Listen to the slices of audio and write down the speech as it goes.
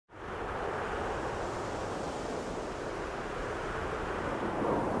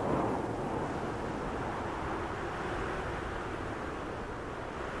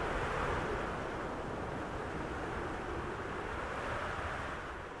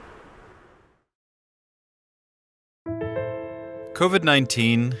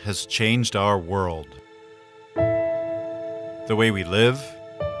COVID-19 has changed our world. The way we live,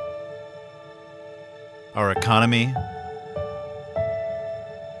 our economy,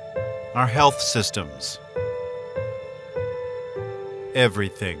 our health systems,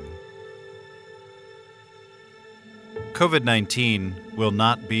 everything. COVID-19 will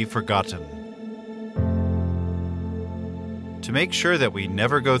not be forgotten. To make sure that we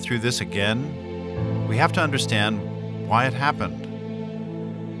never go through this again, we have to understand why it happened.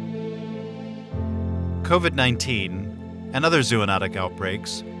 COVID-19 and other zoonotic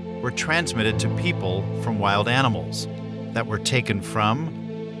outbreaks were transmitted to people from wild animals that were taken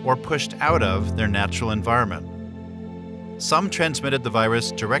from or pushed out of their natural environment. Some transmitted the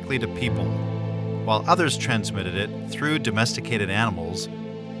virus directly to people, while others transmitted it through domesticated animals,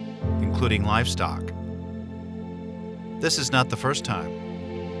 including livestock. This is not the first time.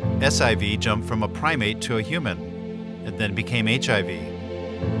 SIV jumped from a primate to a human and then became HIV.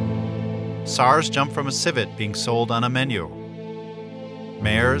 SARS jumped from a civet being sold on a menu.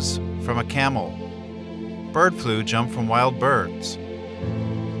 MERS from a camel. Bird flu jumped from wild birds.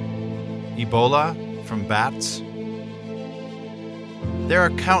 Ebola from bats. There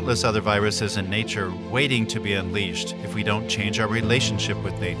are countless other viruses in nature waiting to be unleashed if we don't change our relationship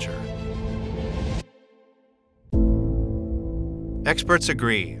with nature. Experts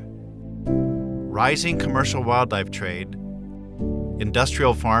agree. Rising commercial wildlife trade,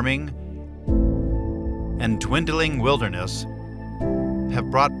 industrial farming, and dwindling wilderness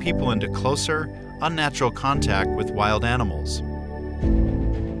have brought people into closer, unnatural contact with wild animals.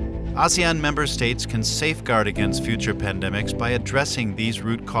 ASEAN member states can safeguard against future pandemics by addressing these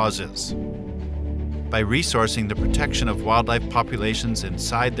root causes, by resourcing the protection of wildlife populations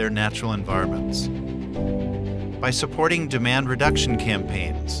inside their natural environments, by supporting demand reduction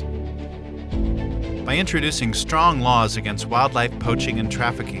campaigns, by introducing strong laws against wildlife poaching and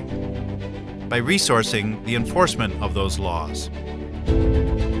trafficking, by resourcing the enforcement of those laws.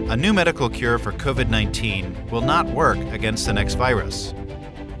 A new medical cure for COVID-19 will not work against the next virus.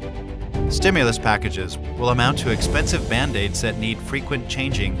 Stimulus packages will amount to expensive band-aids that need frequent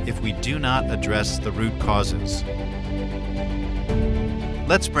changing if we do not address the root causes.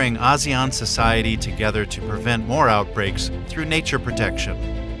 Let's bring ASEAN society together to prevent more outbreaks through nature protection,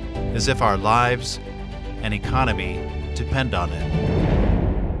 as if our lives and economy depend on it.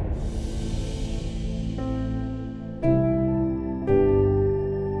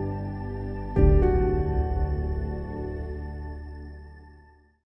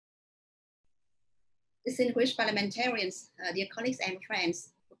 Distinguished parliamentarians, dear colleagues and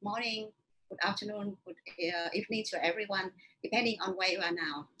friends, good morning, good afternoon, good evening to everyone, depending on where you are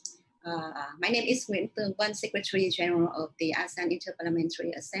now. My name is Nguyễn Tường Vân, Secretary General of the ASEAN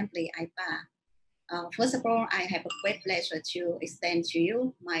Interparliamentary Assembly, AIPA. First of all, I have a great pleasure to extend to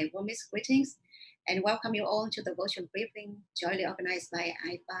you my warmest greetings and welcome you all to the virtual briefing jointly organized by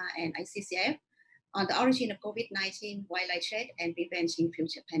AIPA and ICCF on the origin of COVID-19, wildlife trade, and preventing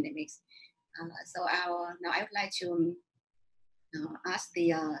future pandemics. Now I would like to ask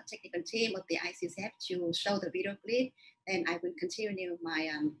the technical team of the ICCF to show the video clip, and I will continue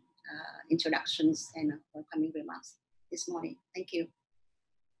my introductions and welcoming remarks this morning. Thank you.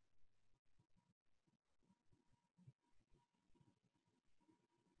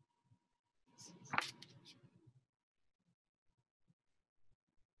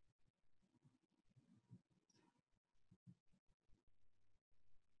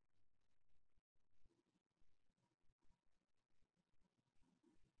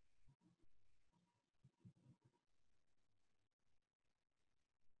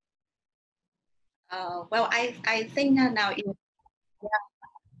 Well, I think now you. Yeah.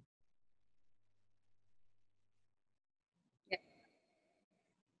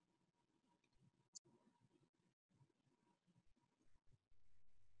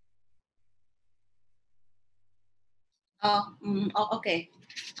 Okay.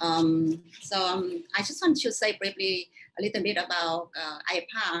 I just want to say briefly a little bit about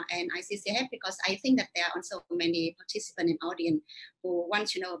AIPA and ICCF because I think that there are also many participants in audience who want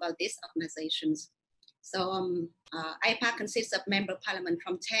to know about these organizations. AIPA consists of member parliament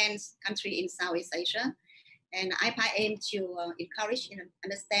from 10 countries in Southeast Asia, and AIPA aims to encourage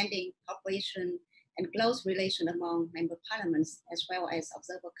understanding, cooperation, and close relation among member parliaments, as well as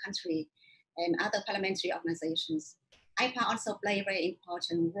observer countries and other parliamentary organizations. AIPA also play a very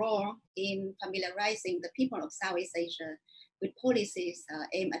important role in familiarizing the people of Southeast Asia with policies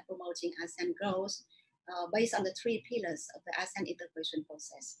aimed at promoting ASEAN growth based on the 3 pillars of the ASEAN integration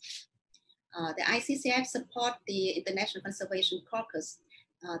process. The ICCF support the International Conservation Caucus,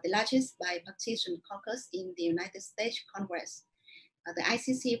 the largest bipartisan caucus in the United States Congress. The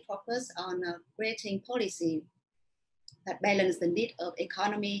ICC focused on creating policy that balance the need of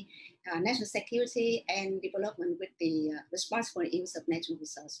economy, national security, and development with the responsible use of natural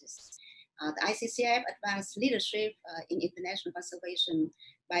resources. The ICCF advanced leadership in international conservation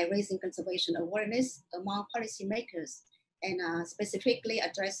by raising conservation awareness among policymakers and specifically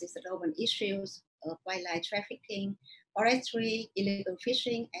addresses the global issues of wildlife trafficking, forestry, illegal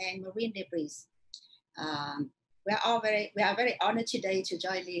fishing, and marine debris. We are very honored today to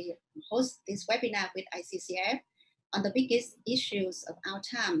jointly host this webinar with ICCF on the biggest issues of our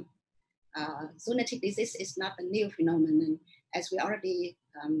time. Zoonotic disease is not a new phenomenon, as we already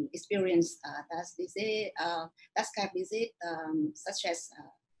experienced that kind of disease such as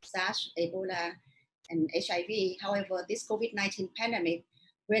SARS, Ebola, and HIV. However, this COVID-19 pandemic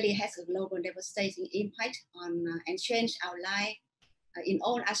really has a global devastating impact on and changed our life in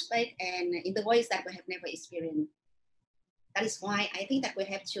all aspects and in the ways that we have never experienced. That is why I think that we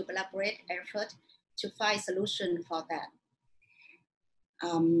have to collaborate effort to find solution for that.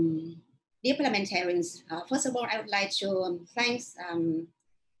 Dear parliamentarians, first of all, I would like to thank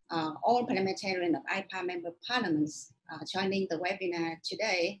all parliamentarians of AIPA member parliaments joining the webinar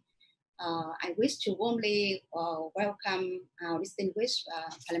today. I wish to warmly welcome our distinguished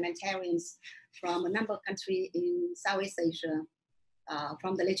parliamentarians from a number of countries in Southeast Asia,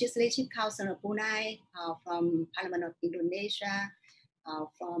 from the Legislative Council of Brunei, from Parliament of Indonesia,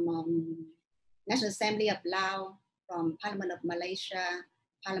 from National Assembly of Laos, from Parliament of Malaysia,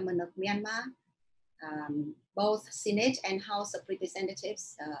 Parliament of Myanmar, both Senate and House of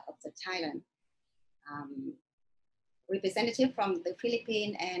Representatives of the Thailand, representative from the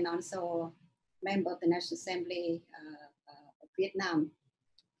Philippines, and also member of the National Assembly of Vietnam.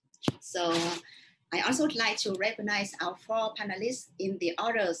 So I also would like to recognize our four panelists in the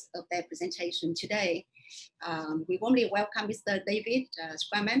orders of their presentation today. We warmly welcome Mr. David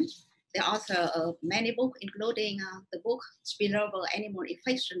Squamman, the author of many books, including the book Spillover Animal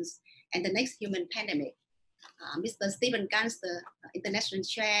Infections and the Next Human Pandemic. Mr. Stephen Gans, the International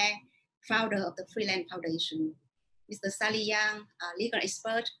Chair, founder of the Freeland Foundation. Mr. Sally Yang, legal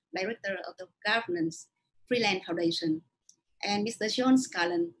expert, director of the Governance Freeland Foundation. And Mr. John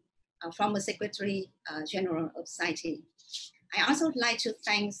Scarlett, former Secretary General of SITE. I also would like to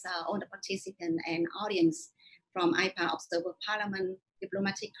thank all the participants and audience from AIPA Observer Parliament,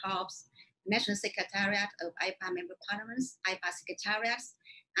 Diplomatic Corps, National Secretariat of AIPA Member Parliaments, AIPA Secretariats,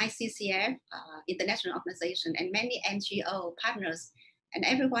 ICCF, International Organization, and many NGO partners, and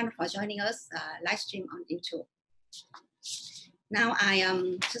everyone for joining us live stream on YouTube. Now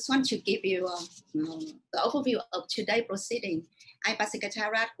I just want to give you the overview of today's proceeding. AIPA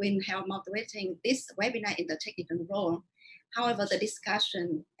Secretariat will help moderating this webinar in the technical role. However, the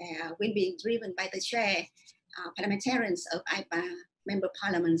discussion will be driven by the chair, parliamentarians of AIPA member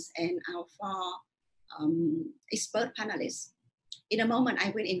parliaments, and our four expert panelists. In a moment, I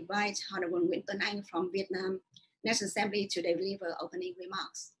will invite Honorable Nguyễn Tuấn Anh from Vietnam National Assembly to deliver opening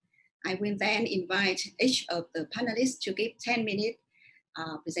remarks. I will then invite each of the panelists to give 10-minute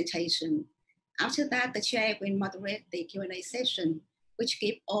presentation. After that, the chair will moderate the Q&A session, which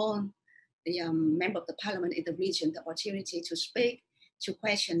give all the members of the parliament in the region the opportunity to speak, to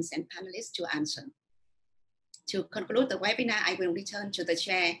questions, and panelists to answer. To conclude the webinar, I will return to the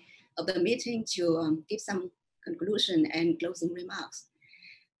chair of the meeting to give some conclusion and closing remarks.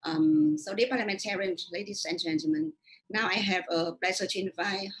 So dear parliamentarians, ladies and gentlemen, now I have a pleasure to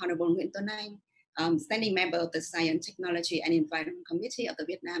invite Honorable Nguyễn Tuấn Anh, standing member of the Science, Technology and Environment Committee of the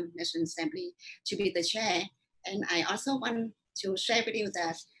Vietnam National Assembly, to be the chair. And I also want to share with you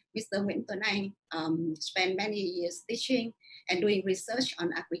that Mr. Nguyễn Tuấn Anh spent many years teaching and doing research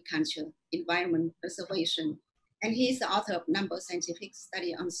on agriculture, environment conservation. And he is the author of a number of scientific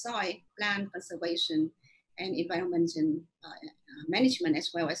studies on soil, plant conservation, and environmental management,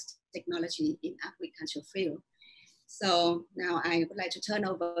 as well as technology in agriculture field. So now I would like to turn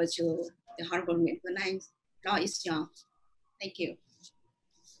over to the Honorable Nguyễn Tuấn Anh. The floor is yours. Thank you.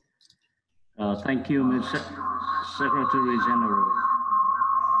 Thank you, Ms. Secretary General,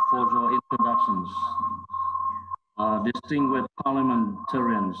 for your introductions. Distinguished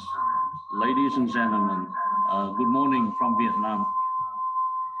parliamentarians, ladies and gentlemen, good morning from Vietnam.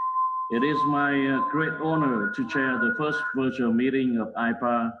 It is my great honor to chair the first virtual meeting of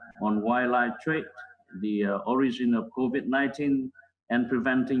AIPA on wildlife trade, the origin of COVID-19, and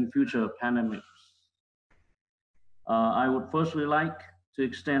preventing future pandemics. I would firstly like to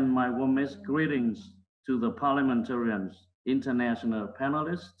extend my warmest greetings to the parliamentarians, international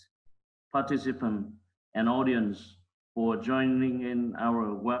panelists, participants, and audience for joining in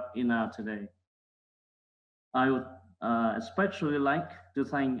our webinar today. I would Especially like to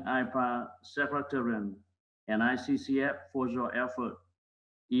thank AIPA Secretariat and ICCF for your effort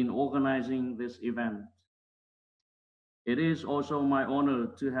in organizing this event. It is also my honor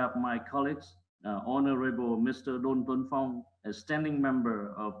to have my colleagues, Honorable Mr. Don Tuan Phong, a standing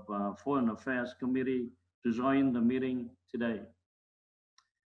member of Foreign Affairs Committee, to join the meeting today.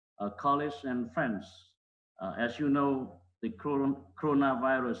 Colleagues and friends, as you know, the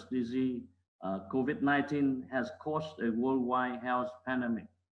coronavirus disease, COVID-19, has caused a worldwide health pandemic.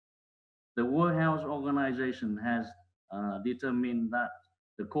 The World Health Organization has determined that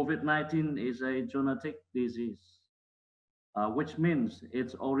the COVID-19 is a genetic disease, which means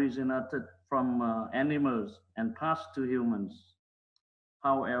it's originated from animals and passed to humans.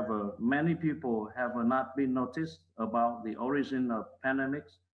 However, many people have not been noticed about the origin of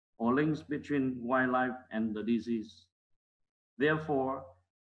pandemics or links between wildlife and the disease. Therefore,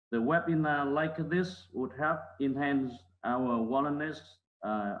 the webinar like this would help enhance our awareness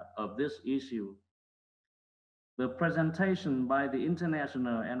of this issue. The presentation by the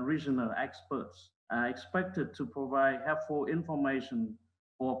international and regional experts are expected to provide helpful information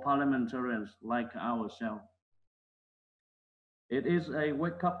for parliamentarians like ourselves. It is a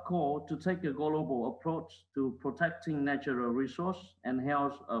wake-up call to take a global approach to protecting natural resources and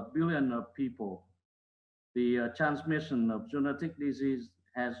health of billions of people. The transmission of genetic disease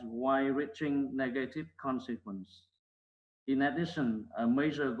has wide-reaching negative consequences. In addition, a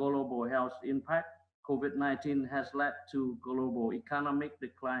major global health impact, COVID-19 has led to global economic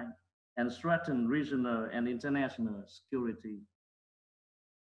decline and threatened regional and international security.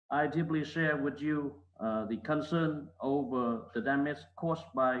 I deeply share with you the concern over the damage caused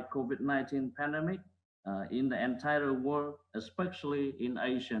by COVID-19 pandemic in the entire world, especially in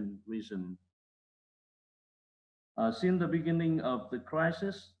ASEAN region. Since the beginning of the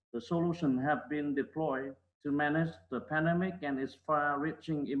crisis, the solutions have been deployed to manage the pandemic and its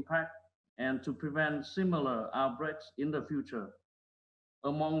far-reaching impact and to prevent similar outbreaks in the future.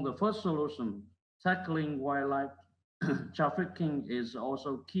 Among the first solutions, tackling wildlife trafficking is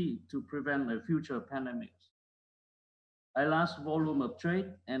also key to prevent a future pandemics. A large volume of trade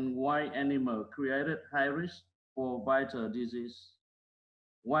and wild animal created high risk for vital disease.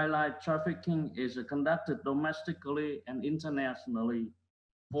 Wildlife trafficking is conducted domestically and internationally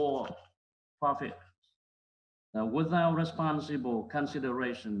for profit. Without responsible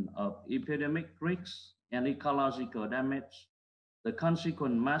consideration of epidemic risks and ecological damage, the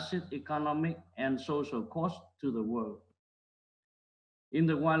consequent massive economic and social cost to the world. In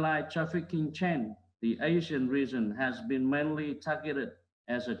the wildlife trafficking chain, the Asian region has been mainly targeted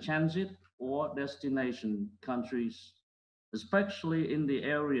as a transit or destination countries, especially in the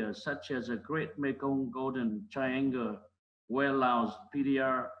areas such as the Great Mekong Golden Triangle, where Laos,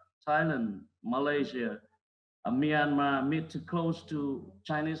 PDR, Thailand, Malaysia, Myanmar meet too close to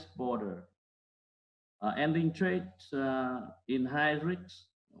Chinese border. Ending trade in high risk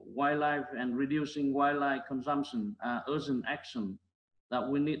wildlife and reducing wildlife consumption are urgent action that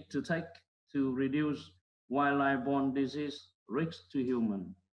we need to take to reduce wildlife-borne disease risks to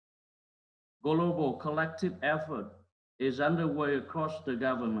humans. Global collective effort is underway across the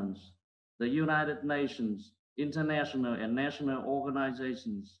governments, the United Nations, international and national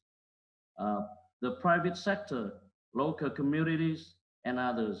organizations, the private sector, local communities, and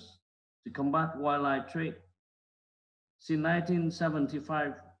others to combat wildlife trade. Since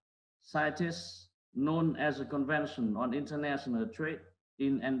 1975, CITES, known as the Convention on International Trade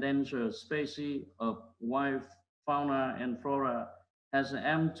in Endangered Species of Wild Fauna and Flora, has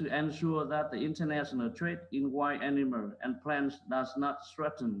aimed to ensure that the international trade in wild animals and plants does not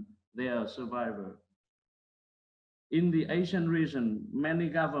threaten their survival. In the Asian region, many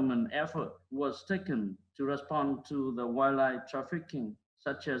government effort was taken to respond to the wildlife trafficking,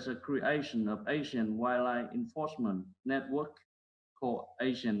 such as the creation of Asian Wildlife Enforcement Network, called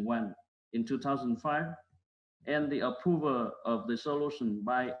ASEAN One, in 2005, and the approval of the solution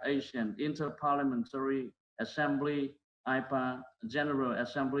by ASEAN Inter-Parliamentary Assembly, AIPA General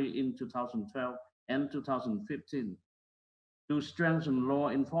Assembly in 2012 and 2015, to strengthen law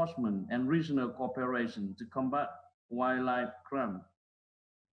enforcement and regional cooperation to combat wildlife crime.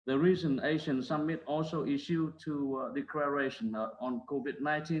 The recent Asian Summit also issued a declaration on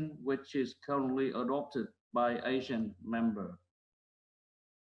COVID-19, which is currently adopted by Asian members.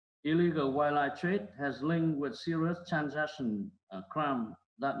 Illegal wildlife trade has linked with serious transaction crime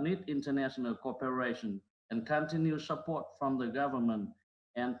that need international cooperation and continued support from the government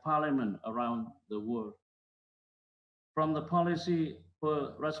and parliament around the world. From the policy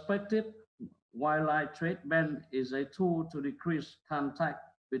perspective, wildlife trade ban is a tool to decrease contact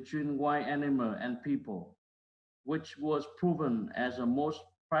between wild animal and people. which was proven as a most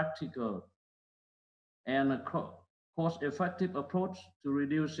practical and a cost-effective approach to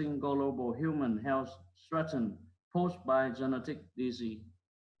reducing global human health threats posed by genetic disease.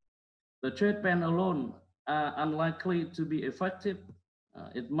 The trade ban alone are unlikely to be effective.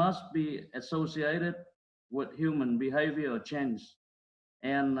 It must be associated with human behavior change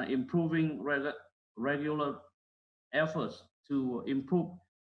and improving regular efforts to improve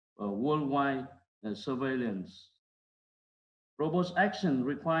worldwide surveillance. Robust action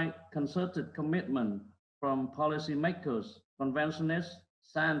requires concerted commitment from policymakers, conventionists,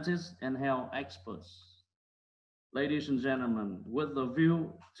 scientists, and health experts. Ladies and gentlemen, with the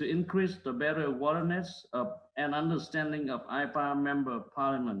view to increase the better awareness of and understanding of AIPA member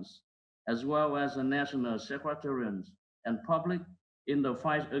parliaments, as well as the national secretariats and public in the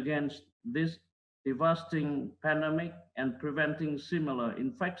fight against this devastating pandemic and preventing similar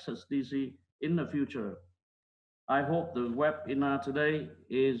infectious disease in the future. I hope the webinar today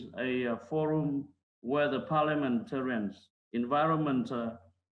is a forum where the parliamentarians, environmental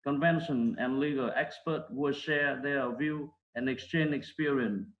convention, and legal experts will share their view and exchange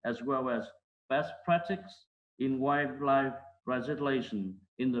experience, as well as best practice in wildlife legislation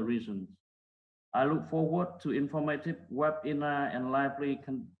in the region. I look forward to informative webinar and lively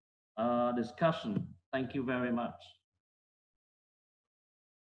discussion. Thank you very much.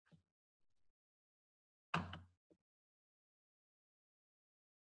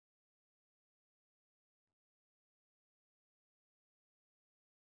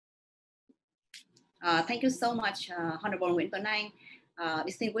 Thank you so much, Honorable Nguyễn Tuấn Anh,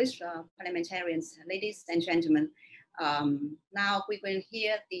 distinguished parliamentarians, ladies and gentlemen. Now we will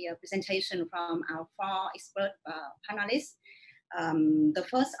hear the presentation from our four expert panelists. The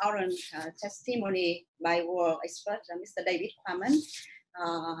first oral testimony by world expert, Mr. David Quammen.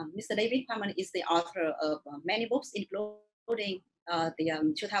 Mr. David Quammen is the author of many books, including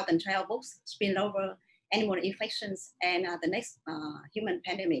the 2012 books, Spillover, Animal Infections, and the Next Human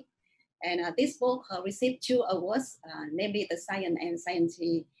Pandemic. And this book received 2 awards, namely the Science and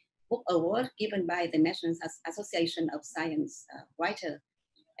Scientific Book Award given by the National Association of Science Writers,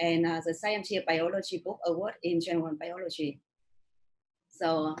 and the Scientific Biology Book Award in General Biology.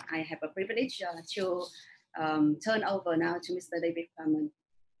 So I have a privilege to turn over now to Mr. David Quammen.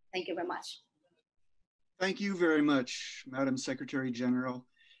 Thank you very much. Thank you very much, Madam Secretary General,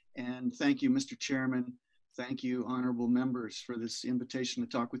 and thank you, Mr. Chairman. Thank you, honorable members, for this invitation to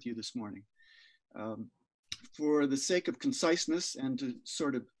talk with you this morning. For the sake of conciseness and to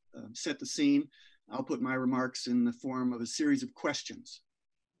sort of set the scene, I'll put my remarks in the form of a series of questions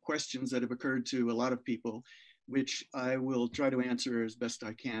that have occurred to a lot of people, which I will try to answer as best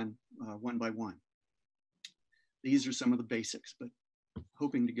I can, one by one. These are some of the basics, but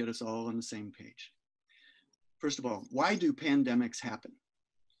hoping to get us all on the same page. First of all, why do pandemics happen?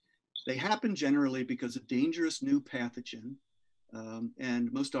 They happen generally because a dangerous new pathogen,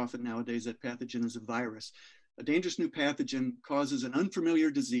 and most often nowadays that pathogen is a virus. A dangerous new pathogen causes an unfamiliar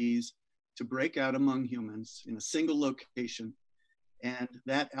disease to break out among humans in a single location, and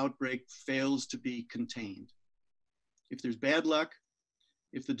that outbreak fails to be contained. If there's bad luck,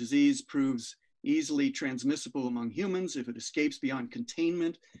 if the disease proves easily transmissible among humans, if it escapes beyond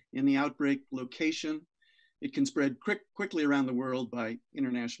containment in the outbreak location, it can spread quickly around the world by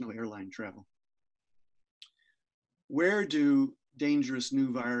international airline travel. Where do dangerous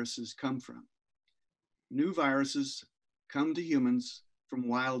new viruses come from? New viruses come to humans from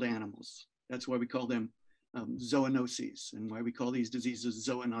wild animals. That's why we call them zoonoses, and why we call these diseases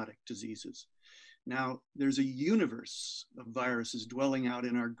zoonotic diseases. Now, there's a universe of viruses dwelling out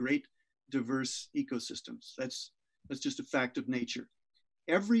in our great diverse ecosystems. That's just a fact of nature.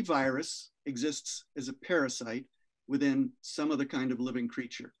 Every virus exists as a parasite within some other kind of living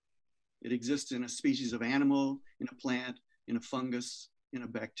creature. It exists in a species of animal, in a plant, in a fungus, in a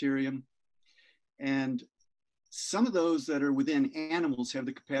bacterium. And some of those that are within animals have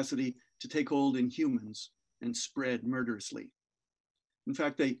the capacity to take hold in humans and spread murderously. In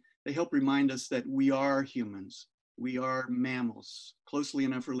fact, they help remind us that we are humans. We are mammals, closely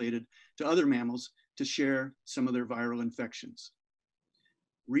enough related to other mammals to share some of their viral infections.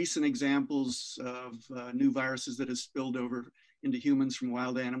 Recent examples of new viruses that have spilled over into humans from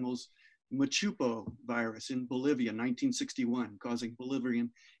wild animals: Machupo virus in Bolivia, 1961, causing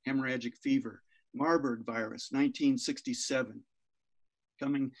Bolivian hemorrhagic fever. Marburg virus, 1967,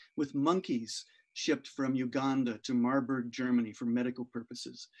 coming with monkeys shipped from Uganda to Marburg, Germany for medical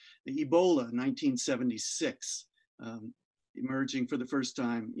purposes. The Ebola, 1976, emerging for the first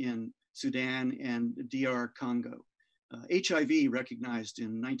time in Sudan and DR Congo. HIV recognized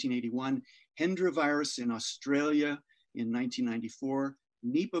in 1981, Hendra virus in Australia in 1994,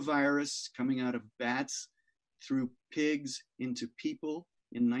 Nipah virus coming out of bats through pigs into people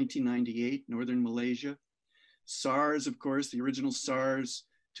in 1998, northern Malaysia. SARS, of course, the original SARS,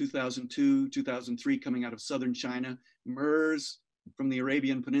 2002, 2003, coming out of southern China. MERS from the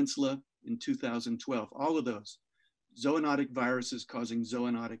Arabian Peninsula in 2012. All of those zoonotic viruses causing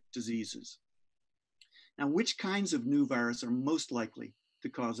zoonotic diseases. Now, which kinds of new viruses are most likely to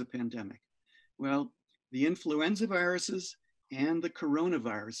cause a pandemic? Well, the influenza viruses and the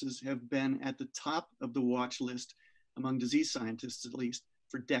coronaviruses have been at the top of the watch list among disease scientists, at least,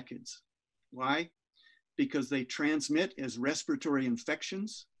 for decades. Why? Because they transmit as respiratory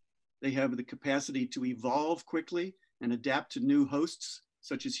infections. They have the capacity to evolve quickly and adapt to new hosts,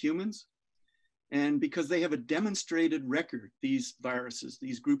 such as humans. And because they have a demonstrated record, these viruses,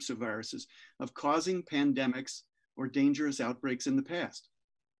 these groups of viruses, of causing pandemics or dangerous outbreaks in the past.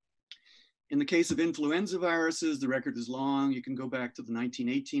 In the case of influenza viruses, the record is long. You can go back to the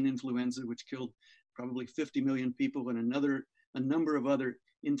 1918 influenza, which killed probably 50 million people, and a number of other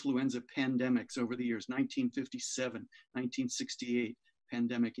influenza pandemics over the years, 1957, 1968,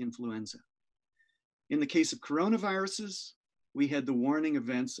 pandemic influenza. In the case of coronaviruses, we had the warning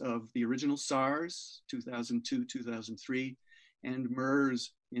events of the original SARS, 2002, 2003, and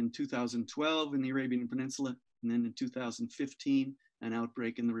MERS in 2012 in the Arabian Peninsula, and then in 2015, an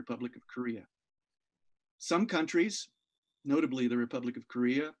outbreak in the Republic of Korea. Some countries, notably the Republic of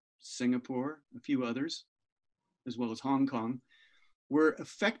Korea, Singapore, a few others, as well as Hong Kong, were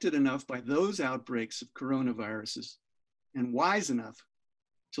affected enough by those outbreaks of coronaviruses and wise enough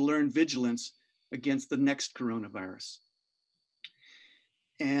to learn vigilance against the next coronavirus.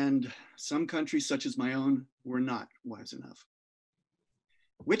 And some countries, such as my own, were not wise enough.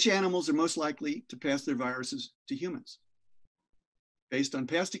 Which animals are most likely to pass their viruses to humans? Based on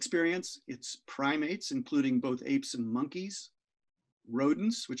past experience, it's primates, including both apes and monkeys,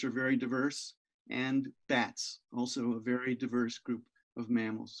 rodents, which are very diverse, and bats, also a very diverse group of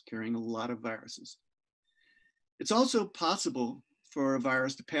mammals carrying a lot of viruses. It's also possible for a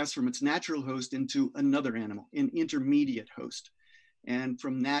virus to pass from its natural host into another animal, an intermediate host, and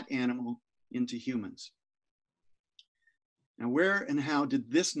from that animal into humans. Now, where and how did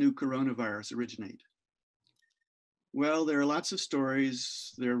this new coronavirus originate? Well, there are lots of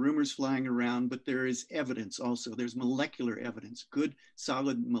stories, there are rumors flying around, but there is evidence also. There's molecular evidence, good,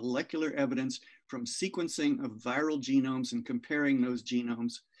 solid molecular evidence from sequencing of viral genomes and comparing those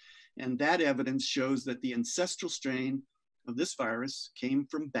genomes. And that evidence shows that the ancestral strain of this virus came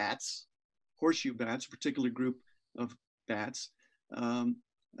from bats, horseshoe bats, a particular group of bats,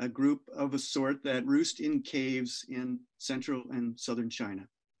 a group of a sort that roost in caves in central and southern China.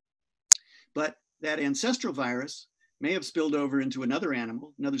 But that ancestral virus may have spilled over into another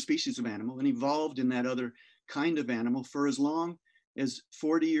animal, another species of animal, and evolved in that other kind of animal for as long as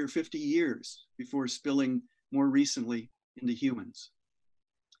 40 or 50 years before spilling more recently into humans.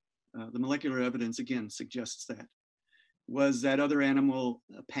 The molecular evidence, again, suggests that. Was that other animal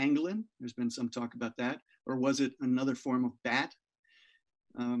a pangolin? There's been some talk about that. Or was it another form of bat?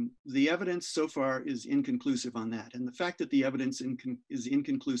 The evidence so far is inconclusive on that. And the fact that the evidence is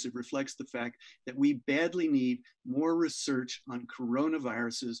inconclusive reflects the fact that we badly need more research on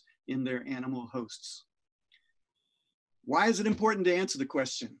coronaviruses in their animal hosts. Why is it important to answer the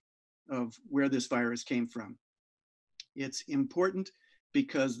question of where this virus came from? It's important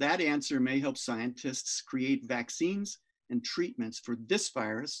because that answer may help scientists create vaccines and treatments for this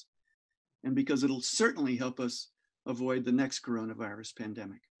virus, and because it'll certainly help us avoid the next coronavirus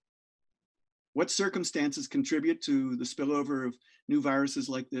pandemic. What circumstances contribute to the spillover of new viruses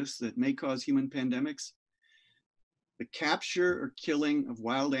like this that may cause human pandemics? The capture or killing of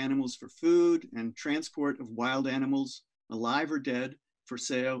wild animals for food and transport of wild animals, alive or dead, for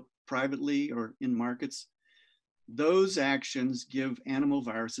sale privately or in markets. Those actions give animal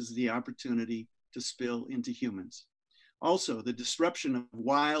viruses the opportunity to spill into humans. Also, the disruption of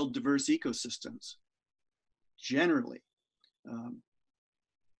wild, diverse ecosystems. Generally,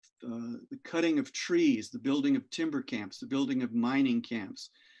 the cutting of trees, the building of timber camps, the building of mining camps,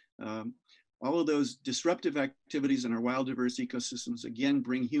 all of those disruptive activities in our wild, diverse ecosystems, again,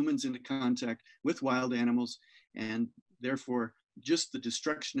 bring humans into contact with wild animals, and therefore, just the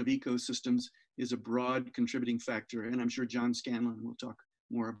destruction of ecosystems is a broad contributing factor, and I'm sure John Scanlon will talk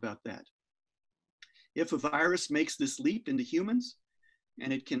more about that. If a virus makes this leap into humans,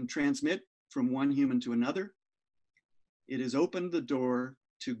 and it can transmit from one human to another, it has opened the door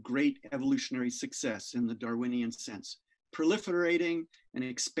to great evolutionary success in the Darwinian sense, proliferating and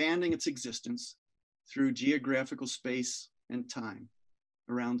expanding its existence through geographical space and time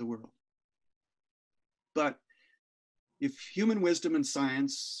around the world. But if human wisdom and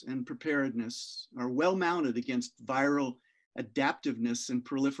science and preparedness are well mounted against viral adaptiveness and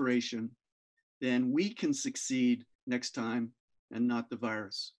proliferation, then we can succeed next time and not the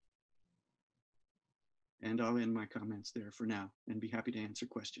virus. And I'll end my comments there for now and be happy to answer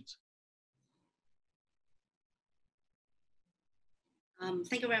questions.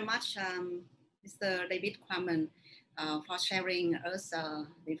 Thank you very much, Mr. David Quammen, for sharing us the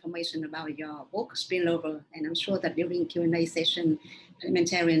information about your book, Spillover. And I'm sure that during Q&A session,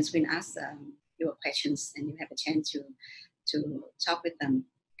 parliamentarians will ask your questions and you have a chance to talk with them.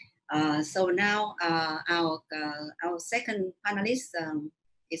 So now our second panelist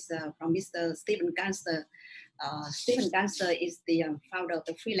is from Mr. Stephen Ganster. Stephen Ganster is the founder of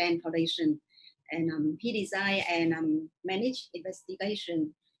the Freeland Foundation, and he designed and managed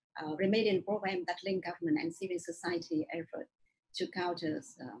investigation remedial program that link government and civil society effort to counter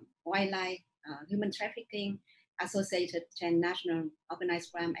wildlife, human trafficking, associated transnational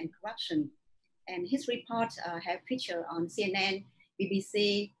organized crime and corruption. And his report have featured on CNN,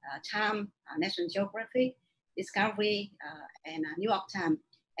 BBC, Time, National Geographic, Discovery, and New York Times.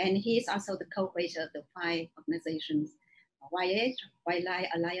 And he is also the co-creator of the 5 organizations, Wildlife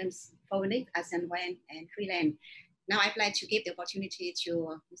Alliance, Phoenix, ASEAN, and Freeland. Now I'd like to give the opportunity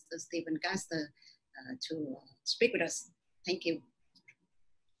to Mr. Stephen Ganster to speak with us. Thank you.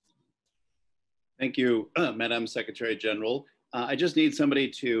 Thank you, Madam Secretary General. I just need somebody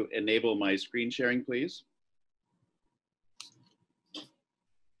to enable my screen sharing, please.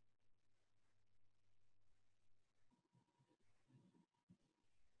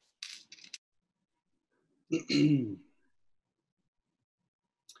 Okay.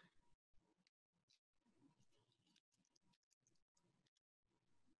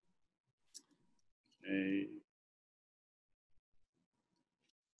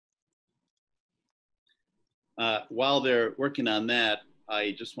 While they're working on that,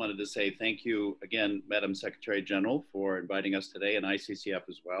 I just wanted to say thank you again, Madam Secretary General, for inviting us today, and ICCF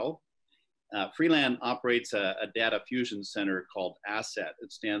as well. Freeland operates a data fusion center called ASET.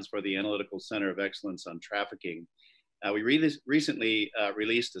 It stands for the Analytical Center of Excellence on Trafficking. We recently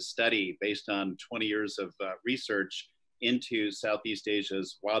released a study based on 20 years of research into Southeast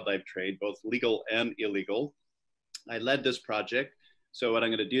Asia's wildlife trade, both legal and illegal. I led this project. So what I'm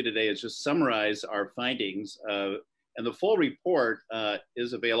going to do today is just summarize our findings. And the full report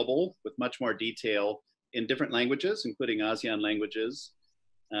is available with much more detail in different languages, including ASEAN languages.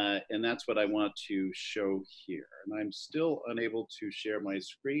 And that's what I want to show here. And I'm still unable to share my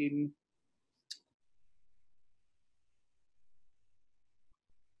screen.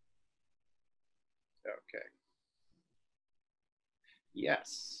 Okay.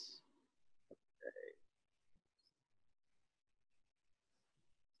 Yes. Okay.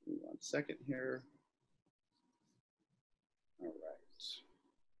 1 second here. All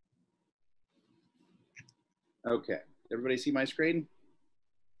right. Okay. Everybody see my screen?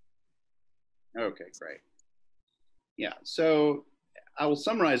 Okay, great. Yeah, so I will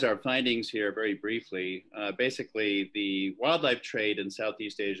summarize our findings here very briefly. Basically, the wildlife trade in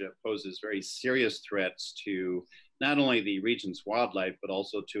Southeast Asia poses very serious threats to not only the region's wildlife, but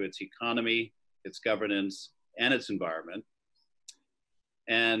also to its economy, its governance, and its environment.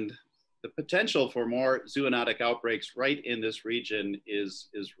 And the potential for more zoonotic outbreaks right in this region is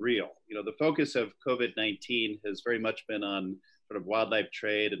real. You know, the focus of COVID-19 has very much been on sort of wildlife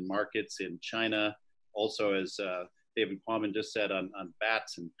trade and markets in China, also as David Quammen just said on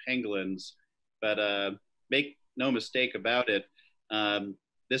bats and pangolins. But make no mistake about it,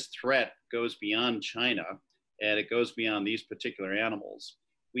 this threat goes beyond China, and it goes beyond these particular animals.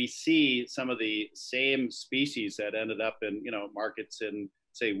 We see some of the same species that ended up in, you know, markets in,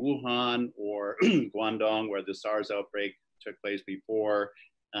 say, Wuhan or Guangdong, where the SARS outbreak took place before.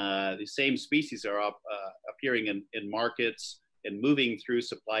 The same species are appearing in markets and moving through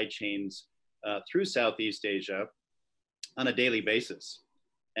supply chains through Southeast Asia on a daily basis.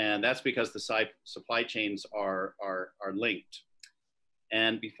 And that's because the supply chains are linked.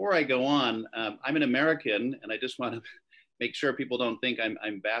 And before I go on, I'm an American, and I just want to make sure people don't think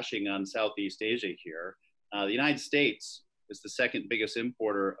I'm bashing on Southeast Asia here. The United States is the second biggest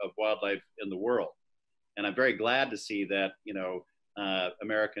importer of wildlife in the world. And I'm very glad to see that, you know,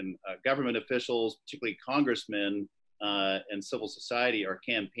 American government officials, particularly congressmen and civil society, are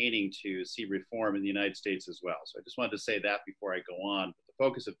campaigning to see reform in the United States as well. So I just wanted to say that before I go on. But the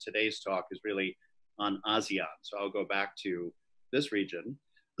focus of today's talk is really on ASEAN. So I'll go back to this region.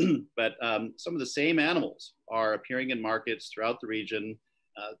 But some of the same animals are appearing in markets throughout the region.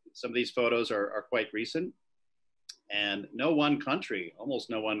 Some of these photos are quite recent, and no one country, almost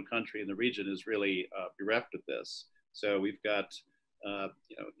no one country in the region is really bereft of this. So we've got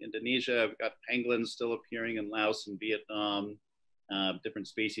Indonesia, we've got pangolins still appearing in Laos and Vietnam, different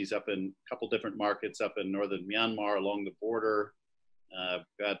species up in a couple different markets up in northern Myanmar along the border.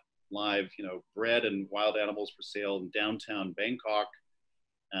 We've got live, bred and wild animals for sale in downtown Bangkok.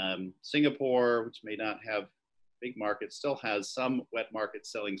 Singapore, which may not have big markets, still has some wet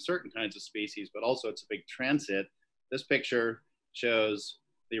markets selling certain kinds of species, but also it's a big transit. This picture shows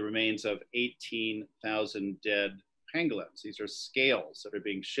the remains of 18,000 dead pangolins. These are scales that are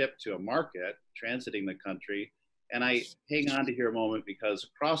being shipped to a market, transiting the country. And I hang on to here a moment because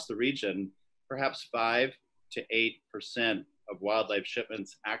across the region, perhaps 5 to 8% of wildlife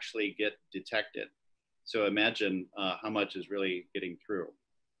shipments actually get detected. So imagine how much is really getting through.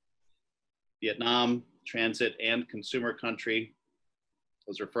 Vietnam, transit and consumer country.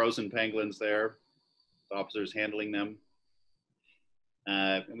 Those are frozen pangolins there, the officers handling them.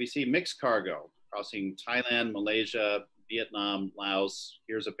 And we see mixed cargo crossing Thailand, Malaysia, Vietnam, Laos.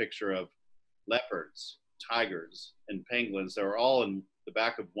 Here's a picture of leopards, tigers, and pangolins that are all in the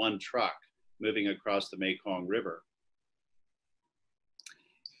back of one truck moving across the Mekong River.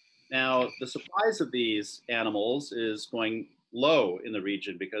 Now, the supplies of these animals is going low in the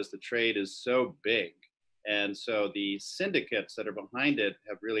region because the trade is so big. And so the syndicates that are behind it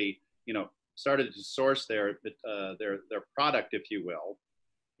have really, started to source their product, if you will,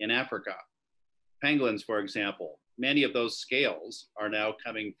 in Africa. Pangolins, for example, many of those scales are now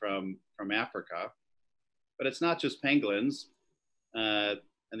coming from Africa, but it's not just pangolins. And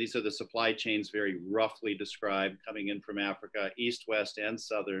these are the supply chains very roughly described, coming in from Africa, east, west, and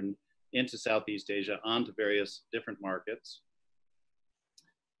southern, into Southeast Asia, onto various different markets.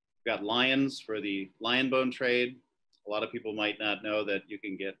 We've got lions for the lion bone trade. A lot of people might not know that you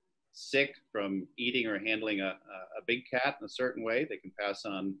can get sick from eating or handling a big cat in a certain way. They can pass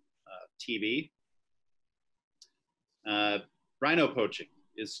on TB. Rhino poaching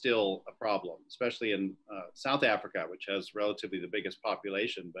is still a problem, especially in South Africa, which has relatively the biggest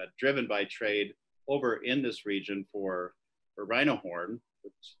population, but driven by trade over in this region for rhino horn,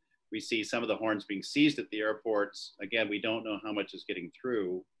 which we see some of the horns being seized at the airports. Again, we don't know how much is getting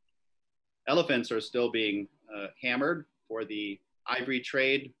through. Elephants are still being hammered for the ivory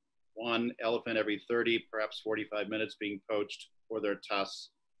trade. One elephant every 30, perhaps 45 minutes being poached for their tusks.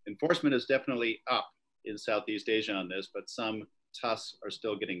 Enforcement is definitely up in Southeast Asia on this, but some tusks are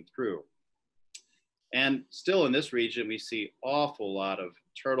still getting through. And still in this region, we see awful lot of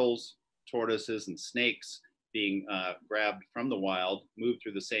turtles, tortoises, and snakes being grabbed from the wild, moved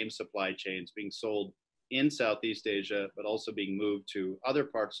through the same supply chains, being sold in Southeast Asia, but also being moved to other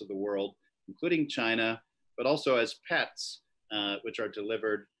parts of the world, including China, but also as pets, which are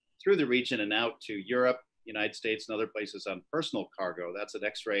delivered through the region and out to Europe, United States, and other places on personal cargo. That's an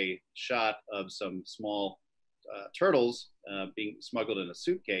X-ray shot of some small turtles being smuggled in a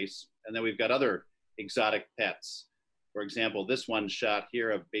suitcase. And then we've got other exotic pets. For example, this one shot here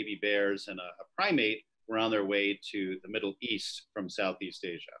of baby bears and a primate were on their way to the Middle East from Southeast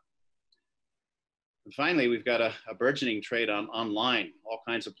Asia. And finally, we've got a burgeoning trade online, all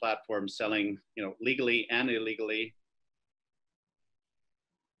kinds of platforms selling, legally and illegally.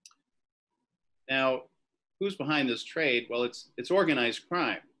 Now, who's behind this trade? Well, it's organized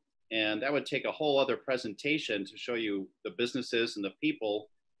crime. And that would take a whole other presentation to show you the businesses and the people.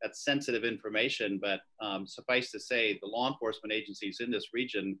 That's sensitive information, but suffice to say, the law enforcement agencies in this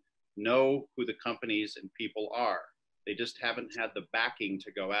region know who the companies and people are. They just haven't had the backing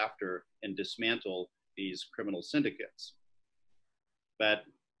to go after and dismantle these criminal syndicates. But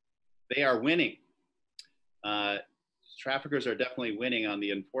they are winning. Traffickers are definitely winning on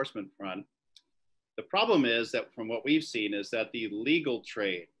the enforcement front. The problem is that from what we've seen is that the legal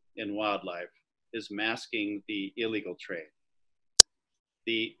trade in wildlife is masking the illegal trade.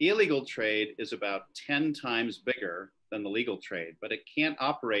 The illegal trade is about 10 times bigger than the legal trade, but it can't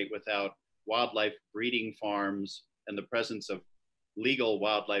operate without wildlife breeding farms and the presence of legal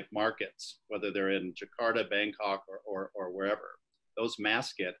wildlife markets, whether they're in Jakarta, Bangkok, or wherever. Those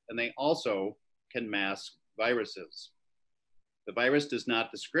mask it, and they also can mask viruses. The virus does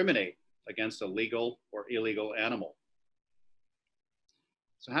not discriminate against a legal or illegal animal.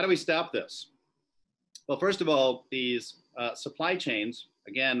 So how do we stop this? Well, first of all, these supply chains,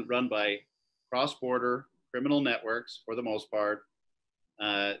 again, run by cross-border criminal networks for the most part.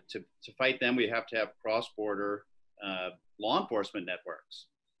 To fight them, we have to have cross-border law enforcement networks,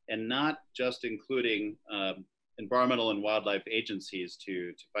 and not just including environmental and wildlife agencies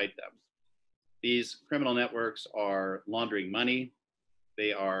to fight them. These criminal networks are laundering money,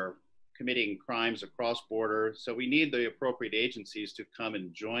 They are committing crimes across border. So we need the appropriate agencies to come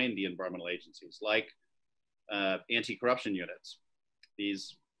and join the environmental agencies, like anti-corruption units.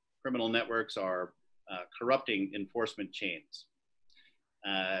 These criminal networks are corrupting enforcement chains.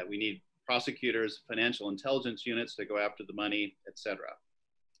 We need prosecutors, financial intelligence units to go after the money, etc.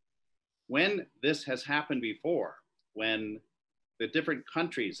 When this has happened before, when the different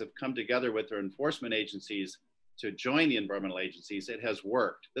countries have come together with their enforcement agencies to join the environmental agencies, it has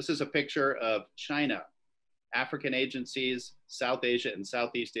worked. This is a picture of China, African agencies, South Asia and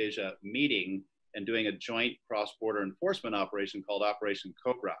Southeast Asia meeting and doing a joint cross-border enforcement operation called Operation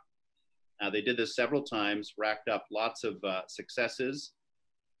Cobra. They did this several times, racked up lots of successes.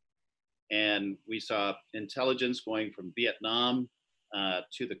 And we saw intelligence going from Vietnam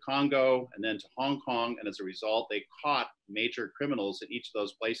to the Congo and then to Hong Kong. And as a result, they caught major criminals in each of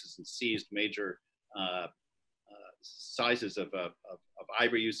those places and seized major sizes of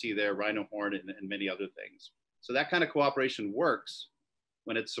ivory you see there, rhino horn, and many other things. So that kind of cooperation works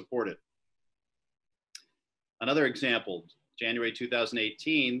when it's supported. Another example, January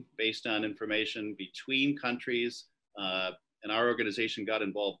 2018, based on information between countries, and our organization got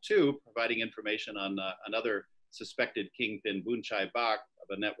involved too, providing information on another suspected kingpin, Boon Chai Bak,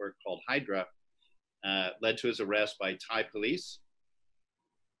 of a network called Hydra, led to his arrest by Thai police.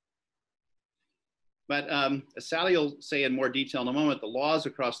 But as Sally will say in more detail in a moment, the laws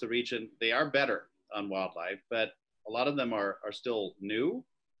across the region, they are better on wildlife, but a lot of them are still new.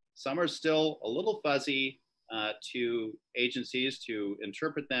 Some are still a little fuzzy to agencies to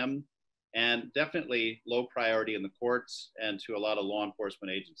interpret them, and definitely low priority in the courts and to a lot of law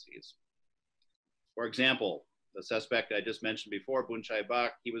enforcement agencies. For example, the suspect I just mentioned before, Boon Chai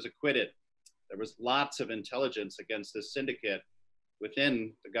Bak, he was acquitted. There was lots of intelligence against this syndicate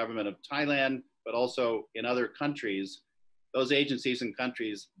within the government of Thailand, but also in other countries. Those agencies and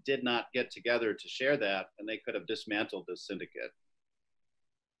countries did not get together to share that, and they could have dismantled this syndicate.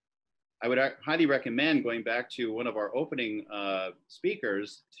 I would highly recommend going back to one of our opening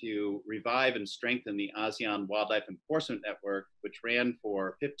speakers to revive and strengthen the ASEAN Wildlife Enforcement Network, which ran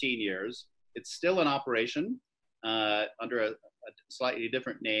for 15 years. It's still in operation under a slightly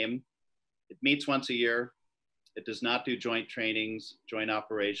different name. It meets once a year. It does not do joint trainings, joint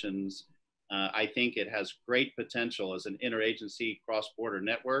operations. I think it has great potential as an interagency cross-border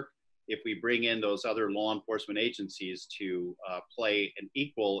network if we bring in those other law enforcement agencies to play an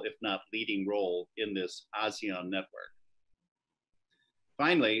equal, if not leading role in this ASEAN network.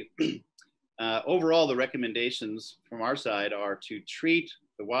 Finally, overall, the recommendations from our side are to treat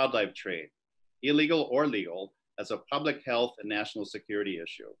the wildlife trade, illegal or legal, as a public health and national security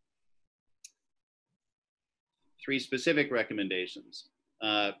issue. 3 specific recommendations.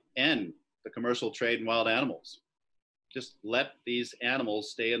 End the commercial trade in wild animals. Just let these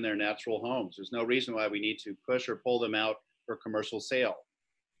animals stay in their natural homes. There's no reason why we need to push or pull them out for commercial sale.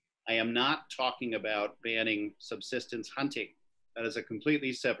 I am not talking about banning subsistence hunting. That is a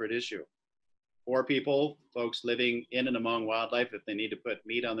completely separate issue. For people, folks living in and among wildlife, if they need to put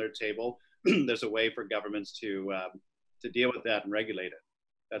meat on their table, there's a way for governments to deal with that and regulate it.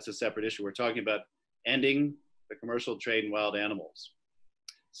 That's a separate issue. We're talking about ending the commercial trade in wild animals.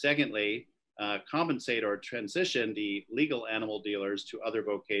 Secondly, compensate or transition the legal animal dealers to other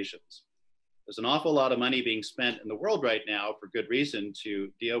vocations. There's an awful lot of money being spent in the world right now, for good reason, to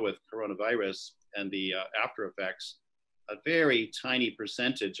deal with coronavirus and the after effects. A very tiny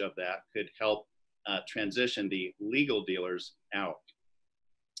percentage of that could help transition the legal dealers out.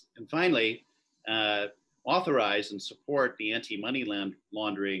 And finally, authorize and support the anti-money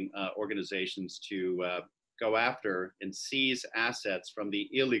laundering organizations to go after and seize assets from the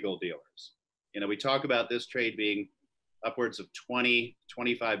illegal dealers. You know, we talk about this trade being upwards of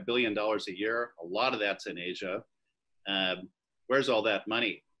 $20–25 billion a year. A lot of that's in Asia. Where's all that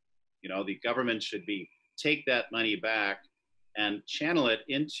money? You know, the government should take that money back and channel it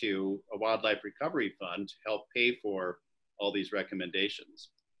into a wildlife recovery fund to help pay for all these recommendations.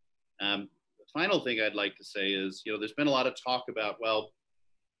 The final thing I'd like to say is, you know, there's been a lot of talk about, well,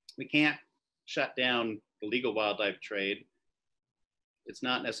 we can't shut down the legal wildlife trade. It's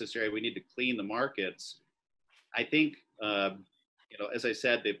not necessary. We need to clean the markets. I think, you know, as I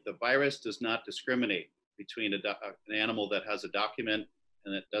said, the virus does not discriminate between an animal that has a document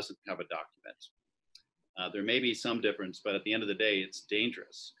and that doesn't have a document. There may be some difference, but at the end of the day, it's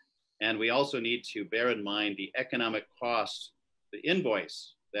dangerous. And we also need to bear in mind the economic cost, the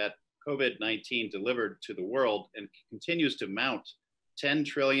invoice that COVID-19 delivered to the world and continues to mount. 10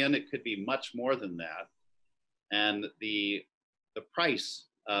 trillion, it could be much more than that. And the price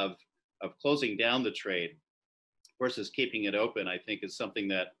of closing down the trade course, is keeping it open, I think, is something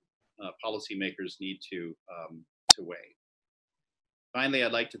that policymakers need to weigh. Finally,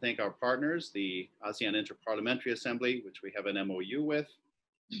 I'd like to thank our partners, the ASEAN Inter-Parliamentary Assembly, which we have an MOU with.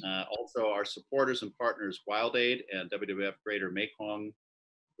 Also our supporters and partners, WildAid and WWF Greater Mekong.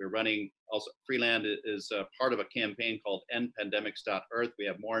 We're running, also Freeland is part of a campaign called endpandemics.earth. We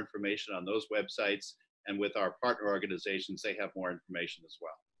have more information on those websites, and with our partner organizations, they have more information as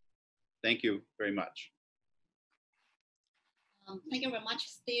well. Thank you very much. Thank you very much,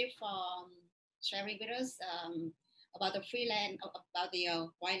 Steve, for sharing with us about the Freeland, about the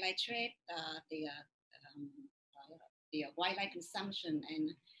wildlife trade, the wildlife consumption,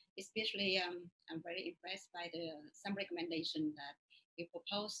 and especially I'm very impressed by some recommendation that we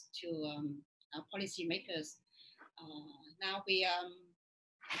propose to our policymakers. Now we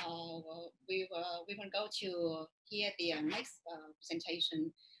will go to hear the next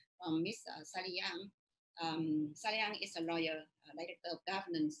presentation from Ms. Sally Yang. Sally Yang is a lawyer, director of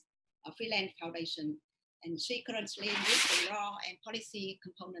governance of Freeland Foundation, and she currently leads the law and policy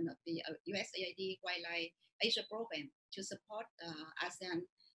component of the USAID Wildlife Asia program to support ASEAN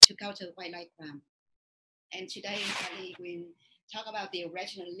to counter wildlife crime. And today, Sally will talk about the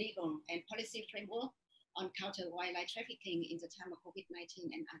regional legal and policy framework on counter wildlife trafficking in the time of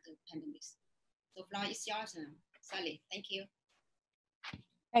COVID-19 and other pandemics. So, floor is yours, Sally. Thank you.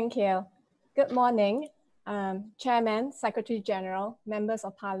 Thank you. Good morning, Chairman, Secretary General, members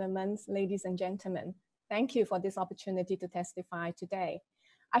of Parliament, ladies and gentlemen. Thank you for this opportunity to testify today.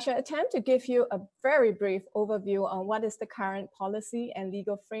 I shall attempt to give you a very brief overview on what is the current policy and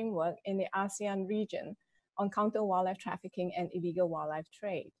legal framework in the ASEAN region on counter wildlife trafficking and illegal wildlife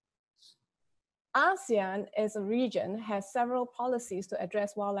trade. ASEAN as a region has several policies to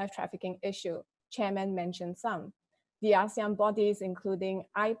address wildlife trafficking issue. Chairman mentioned some. The ASEAN bodies, including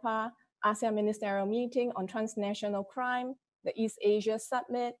AIPA, ASEAN Ministerial Meeting on Transnational Crime, the East Asia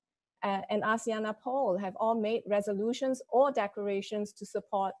Summit, and ASEAN Appol have all made resolutions or declarations to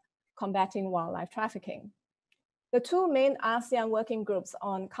support combating wildlife trafficking. The two main ASEAN working groups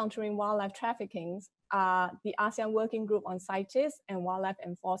on countering wildlife trafficking are the ASEAN Working Group on CITES and Wildlife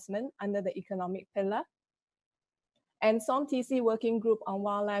Enforcement under the Economic Pillar, and SOMTC Working Group on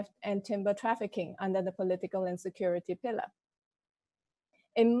Wildlife and Timber Trafficking under the Political and Security Pillar.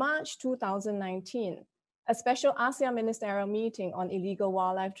 In March 2019, a special ASEAN Ministerial Meeting on illegal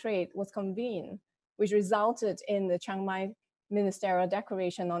wildlife trade was convened, which resulted in the Chiang Mai Ministerial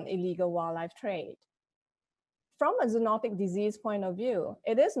Declaration on illegal wildlife trade. From a zoonotic disease point of view,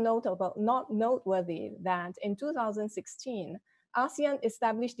 it is noteworthy that in 2016, ASEAN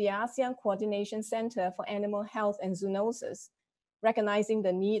established the ASEAN Coordination Center for Animal Health and Zoonosis, recognizing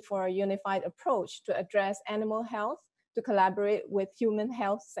the need for a unified approach to address animal health, to collaborate with human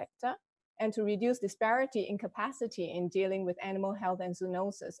health sector, and to reduce disparity in capacity in dealing with animal health and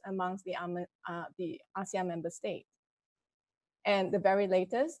zoonosis amongst the ASEAN member states. And the very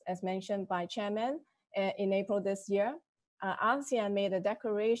latest, as mentioned by Chairman, in April this year, ASEAN made a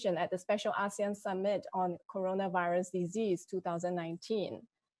declaration at the Special ASEAN Summit on Coronavirus Disease 2019,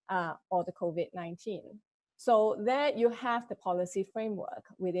 or the COVID-19. So there you have the policy framework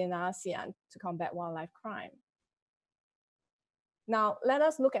within ASEAN to combat wildlife crime. Now, let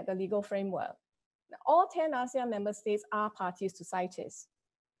us look at the legal framework. All 10 ASEAN member states are parties to CITES.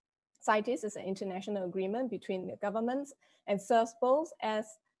 CITES is an international agreement between the governments and serves both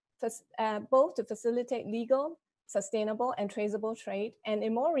to facilitate legal, sustainable, and traceable trade, and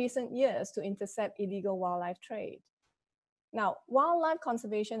in more recent years to intercept illegal wildlife trade. Now, wildlife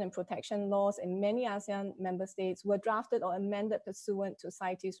conservation and protection laws in many ASEAN member states were drafted or amended pursuant to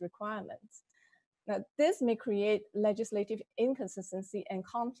CITES requirements. Now, this may create legislative inconsistency and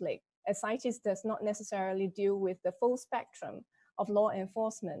conflict, as CITES does not necessarily deal with the full spectrum of law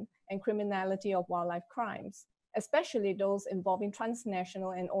enforcement and criminality of wildlife crimes, especially those involving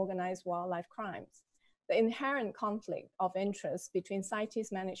transnational and organized wildlife crimes. The inherent conflict of interest between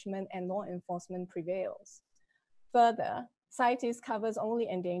CITES management and law enforcement prevails. Further, CITES covers only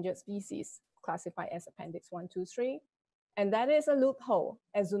endangered species, classified as Appendix 1, 2, 3, and that is a loophole,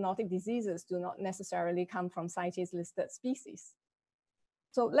 as zoonotic diseases do not necessarily come from CITES-listed species.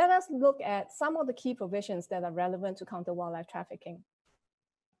 So let us look at some of the key provisions that are relevant to counter wildlife trafficking.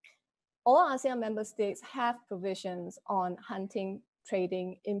 All ASEAN member states have provisions on hunting,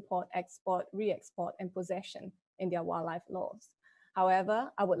 trading, import, export, re-export, and possession in their wildlife laws.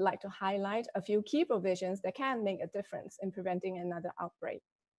 However, I would like to highlight a few key provisions that can make a difference in preventing another outbreak.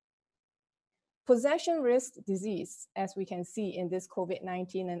 Possession risk disease, as we can see in this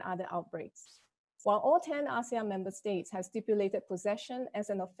COVID-19 and other outbreaks. While all 10 ASEAN member states have stipulated possession as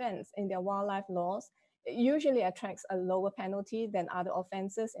an offense in their wildlife laws, it usually attracts a lower penalty than other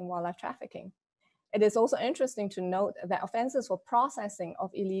offenses in wildlife trafficking. It is also interesting to note that offenses for processing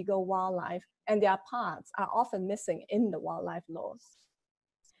of illegal wildlife and their parts are often missing in the wildlife laws.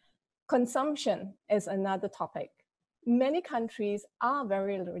 Consumption is another topic. Many countries are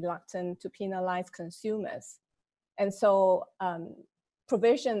very reluctant to penalize consumers. And so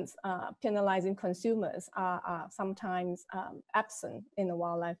provisions penalizing consumers are sometimes absent in the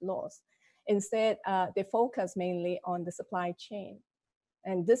wildlife laws. Instead, they focus mainly on the supply chain.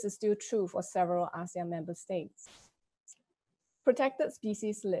 And this is still true for several ASEAN member states. Protected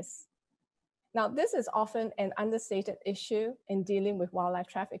species lists. Now, this is often an understated issue in dealing with wildlife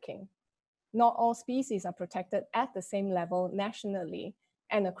trafficking. Not all species are protected at the same level nationally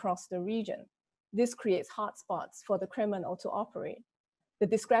and across the region. This creates hotspots for the criminal to operate. The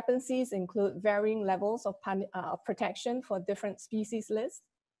discrepancies include varying levels of protection for different species lists.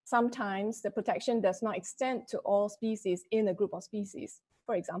 Sometimes the protection does not extend to all species in a group of species,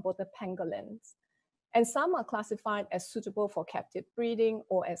 for example, the pangolins. And some are classified as suitable for captive breeding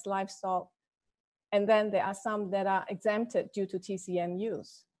or as livestock. And then there are some that are exempted due to TCM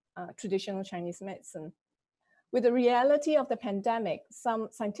use, traditional Chinese medicine. With the reality of the pandemic, some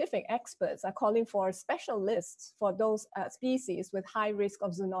scientific experts are calling for special lists for those species with high risk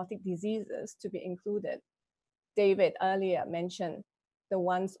of zoonotic diseases to be included. David earlier mentioned the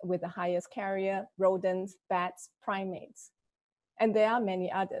ones with the highest carrier, rodents, bats, primates. And there are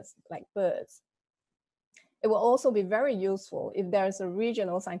many others, like birds. It will also be very useful if there is a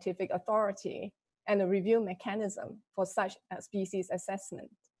regional scientific authority and a review mechanism for such a species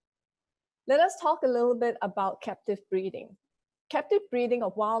assessment. Let us talk a little bit about captive breeding. Captive breeding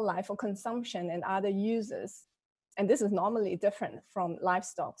of wildlife for consumption and other uses, and this is normally different from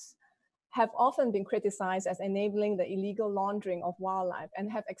livestock, have often been criticized as enabling the illegal laundering of wildlife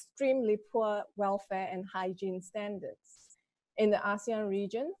and have extremely poor welfare and hygiene standards. In the ASEAN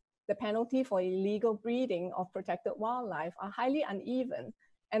region, the penalty for illegal breeding of protected wildlife are highly uneven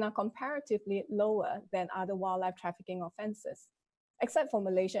and are comparatively lower than other wildlife trafficking offenses, except for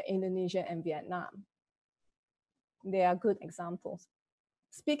Malaysia, Indonesia, and Vietnam. They are good examples.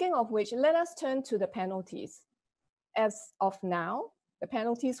 Speaking of which, let us turn to the penalties. As of now, the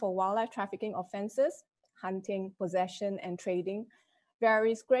penalties for wildlife trafficking offenses, hunting, possession, and trading,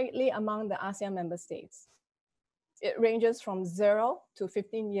 varies greatly among the ASEAN member states. It ranges from 0 to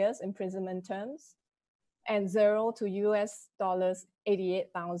 15 years imprisonment terms and 0 to US dollars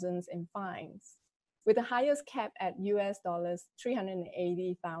 88,000 in fines, with the highest cap at US dollars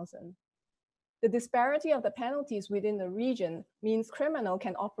 380,000. The disparity of the penalties within the region means criminals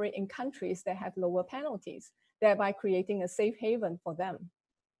can operate in countries that have lower penalties, thereby creating a safe haven for them.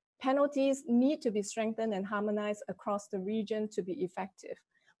 Penalties need to be strengthened and harmonized across the region to be effective.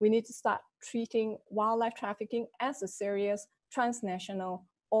 We need to start treating wildlife trafficking as a serious, transnational,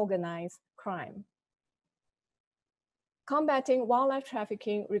 organized crime. Combating wildlife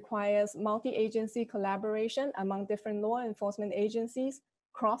trafficking requires multi-agency collaboration among different law enforcement agencies,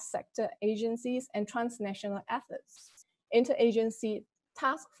 cross-sector agencies, and transnational efforts. Interagency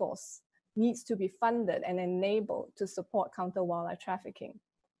task force needs to be funded and enabled to support counter wildlife trafficking.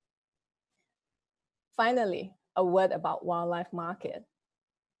 Finally, a word about wildlife market.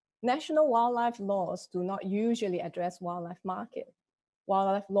 National wildlife laws do not usually address wildlife market.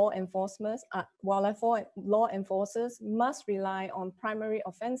 Wildlife law enforcers must rely on primary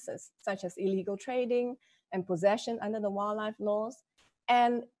offenses such as illegal trading and possession under the wildlife laws,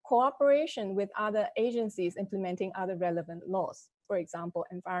 and cooperation with other agencies implementing other relevant laws, for example,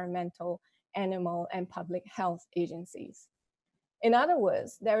 environmental, animal, and public health agencies. In other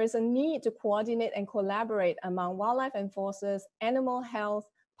words, there is a need to coordinate and collaborate among wildlife enforcers, animal health,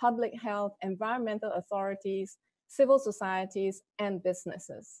 public health, environmental authorities, civil societies, and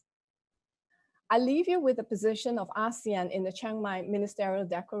businesses. I leave you with the position of ASEAN in the Chiang Mai Ministerial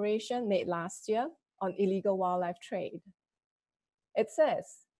Declaration made last year on illegal wildlife trade. It says,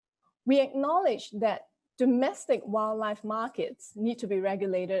 we acknowledge that domestic wildlife markets need to be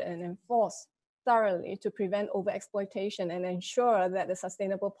regulated and enforced thoroughly to prevent overexploitation and ensure that the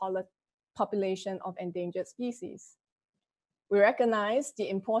sustainable population of endangered species. We recognize the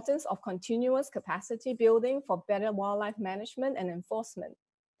importance of continuous capacity building for better wildlife management and enforcement.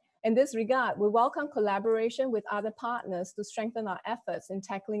 In this regard, we welcome collaboration with other partners to strengthen our efforts in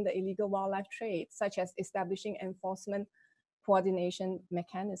tackling the illegal wildlife trade, such as establishing enforcement coordination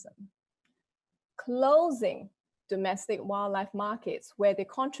mechanism. Closing domestic wildlife markets where they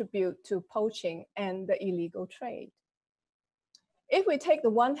contribute to poaching and the illegal trade. If we take the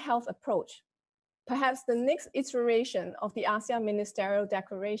One Health approach, perhaps the next iteration of the ASEAN Ministerial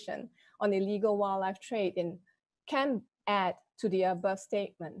Declaration on illegal wildlife trade can add to the above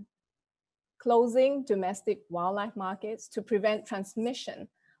statement. Closing domestic wildlife markets to prevent transmission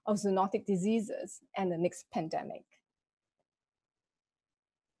of zoonotic diseases and the next pandemic.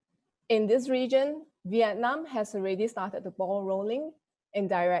 In this region, Vietnam has already started the ball rolling in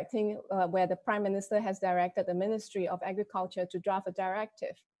directing, where the Prime Minister has directed the Ministry of Agriculture to draft a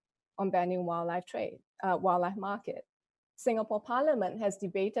directive on banning wildlife trade, wildlife market. Singapore Parliament has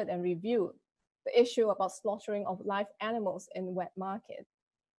debated and reviewed the issue about slaughtering of live animals in wet market.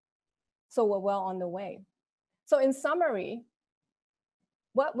 So we're well on the way. So in summary,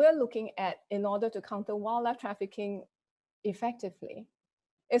 what we're looking at in order to counter wildlife trafficking effectively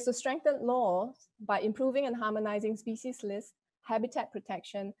is to strengthen laws by improving and harmonizing species lists, habitat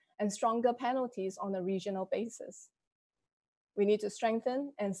protection, and stronger penalties on a regional basis. We need to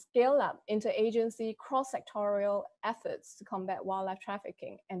strengthen and scale up interagency cross-sectorial efforts to combat wildlife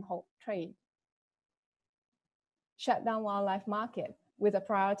trafficking and hog trade. Shut down wildlife market with a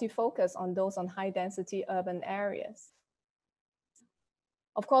priority focus on those on high-density urban areas.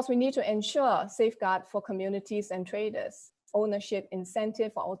 Of course, we need to ensure safeguard for communities and traders, ownership,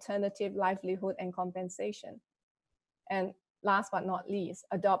 incentive for alternative livelihood and compensation. And last but not least,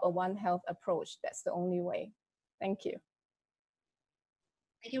 adopt a One Health approach. That's the only way. Thank you.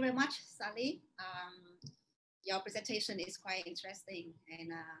 Thank you very much, Sally. Your presentation is quite interesting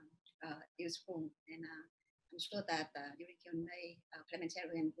and useful. And I'm sure that during Q&A,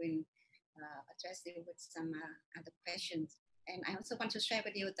 parliamentarian will address you with some other questions. And I also want to share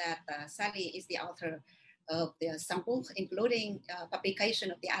with you that Sally is the author of some books, including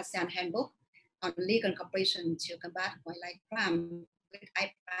publication of the ASEAN Handbook on Legal Cooperation to Combat Wildlife Crime with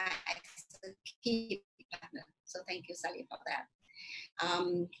AIPA as a key partner. So thank you, Sally, for that.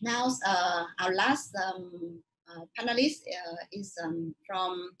 Now, our last panelist is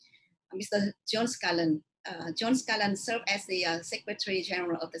from Mr. John Scanlon. John Scanlon served as the Secretary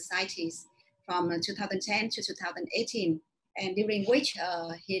General of the CITES from 2010 to 2018, and during which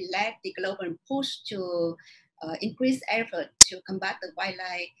he led the global push to increase effort to combat the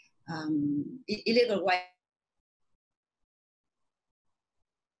wildlife, illegal wildlife.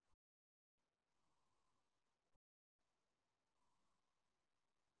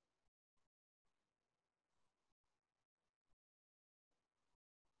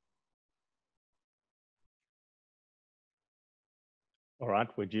 All right,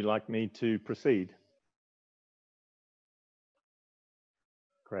 would you like me to proceed?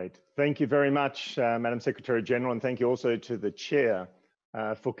 Great. Thank you very much, Madam Secretary General, and thank you also to the Chair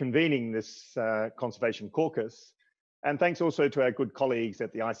for convening this Conservation Caucus. And thanks also to our good colleagues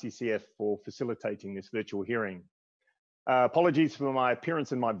at the ICCF for facilitating this virtual hearing. Apologies for my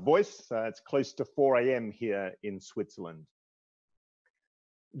appearance and my voice. It's close to 4 a.m. here in Switzerland.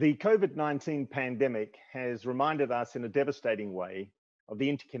 The COVID-19 pandemic has reminded us in a devastating way of the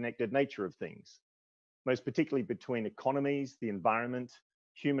interconnected nature of things, most particularly between economies, the environment,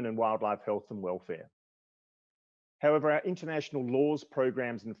 human and wildlife health and welfare. However, our international laws,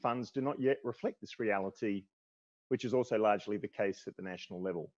 programs and funds do not yet reflect this reality, which is also largely the case at the national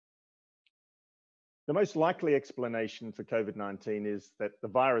level. The most likely explanation for COVID-19 is that the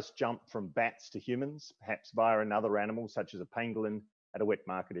virus jumped from bats to humans, perhaps via another animal such as a pangolin at a wet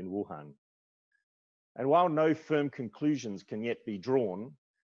market in Wuhan. And while no firm conclusions can yet be drawn,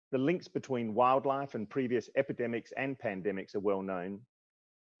 the links between wildlife and previous epidemics and pandemics are well known,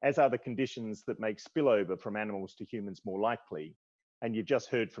 as are the conditions that make spillover from animals to humans more likely. And you've just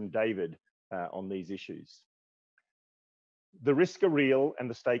heard from David on these issues. The risks are real and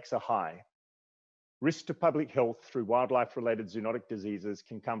the stakes are high. Risk to public health through wildlife-related zoonotic diseases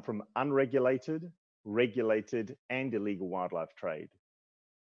can come from unregulated, regulated, and illegal wildlife trade.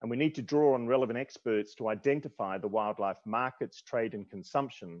 And we need to draw on relevant experts to identify the wildlife markets, trade, and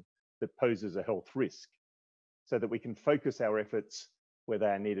consumption that poses a health risk, so that we can focus our efforts where they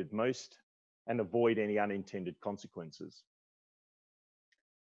are needed most and avoid any unintended consequences.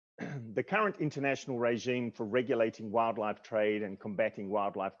 The current international regime for regulating wildlife trade and combating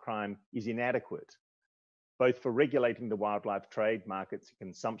wildlife crime is inadequate, both for regulating the wildlife trade, markets, and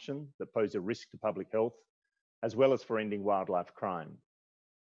consumption that pose a risk to public health, as well as for ending wildlife crime.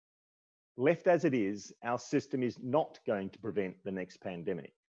 Left as it is, our system is not going to prevent the next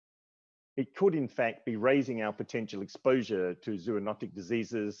pandemic. It could, in fact, be raising our potential exposure to zoonotic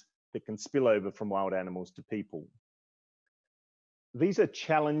diseases that can spill over from wild animals to people. These are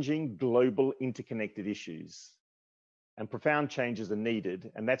challenging, global, interconnected issues, and profound changes are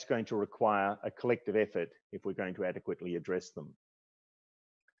needed, and that's going to require a collective effort if we're going to adequately address them.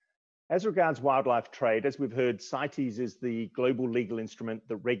 As regards wildlife trade, as we've heard, CITES is the global legal instrument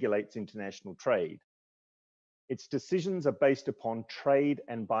that regulates international trade. Its decisions are based upon trade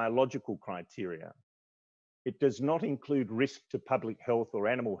and biological criteria. It does not include risk to public health or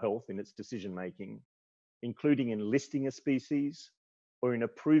animal health in its decision-making, including in listing a species or in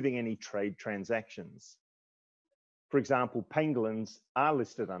approving any trade transactions. For example, pangolins are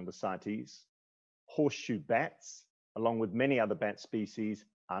listed under CITES. Horseshoe bats, along with many other bat species,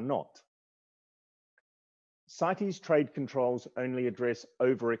 are not. CITES trade controls only address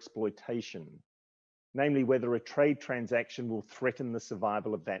overexploitation, namely whether a trade transaction will threaten the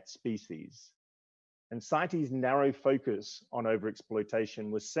survival of that species. And CITES' narrow focus on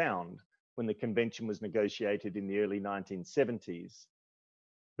overexploitation was sound when the convention was negotiated in the early 1970s,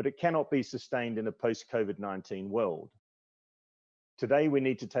 but it cannot be sustained in a post-COVID-19 world. Today, we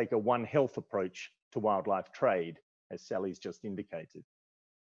need to take a One Health approach to wildlife trade, as Sally's just indicated.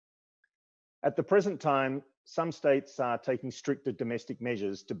 At the present time, some states are taking stricter domestic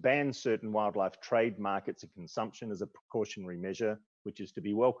measures to ban certain wildlife trade markets and consumption as a precautionary measure, which is to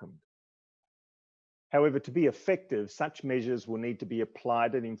be welcomed. However, to be effective, such measures will need to be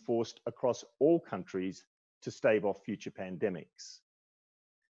applied and enforced across all countries to stave off future pandemics.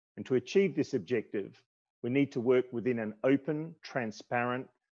 And to achieve this objective, we need to work within an open, transparent,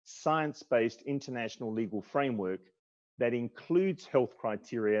 science-based international legal framework that includes health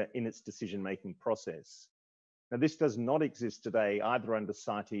criteria in its decision-making process. Now, this does not exist today, either under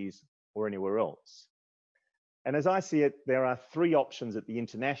CITES or anywhere else. And as I see it, there are three options at the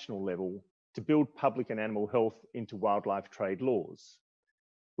international level to build public and animal health into wildlife trade laws.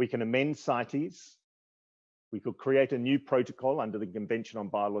 We can amend CITES. We could create a new protocol under the Convention on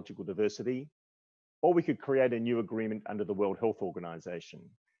Biological Diversity, or we could create a new agreement under the World Health Organization.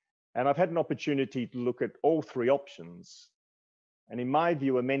 And I've had an opportunity to look at all three options. And in my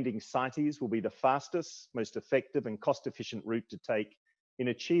view, amending CITES will be the fastest, most effective and cost-efficient route to take in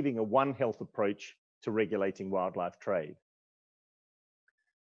achieving a One Health approach to regulating wildlife trade.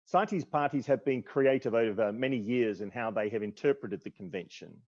 CITES parties have been creative over many years in how they have interpreted the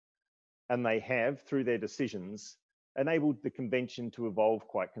convention, and they have, through their decisions, enabled the convention to evolve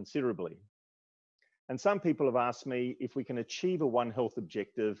quite considerably. And some people have asked me if we can achieve a One Health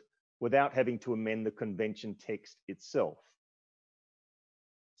objective without having to amend the convention text itself.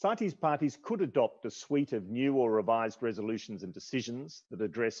 CITES parties could adopt a suite of new or revised resolutions and decisions that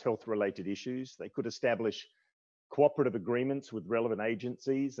address health-related issues. They could establish cooperative agreements with relevant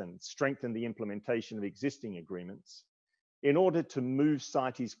agencies and strengthen the implementation of existing agreements in order to move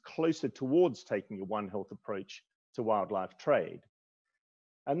CITES closer towards taking a One Health approach to wildlife trade.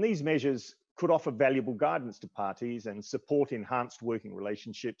 And these measures could offer valuable guidance to parties and support enhanced working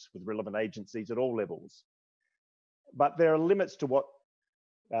relationships with relevant agencies at all levels. But there are limits to what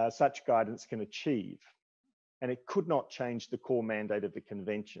such guidance can achieve, and it could not change the core mandate of the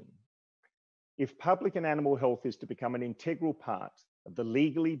convention. If public and animal health is to become an integral part of the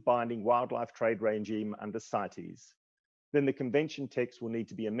legally binding wildlife trade regime under CITES, then the convention text will need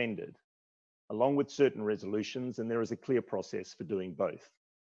to be amended, along with certain resolutions, and there is a clear process for doing both.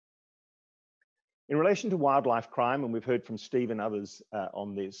 In relation to wildlife crime, and we've heard from Steve and others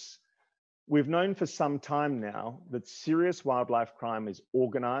on this, we've known for some time now that serious wildlife crime is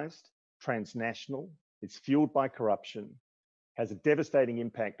organized, transnational, it's fueled by corruption, has a devastating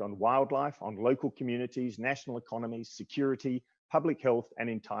impact on wildlife, on local communities, national economies, security, public health, and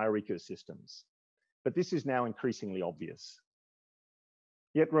entire ecosystems. But this is now increasingly obvious.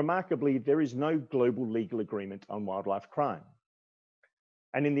 Yet remarkably, there is no global legal agreement on wildlife crime.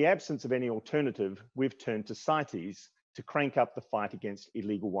 And in the absence of any alternative, we've turned to CITES to crank up the fight against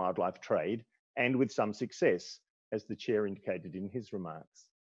illegal wildlife trade, and with some success, as the chair indicated in his remarks.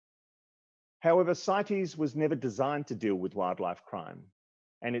 However, CITES was never designed to deal with wildlife crime,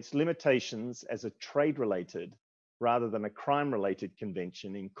 and its limitations as a trade-related rather than a crime-related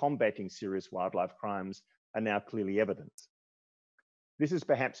convention in combating serious wildlife crimes are now clearly evident. This is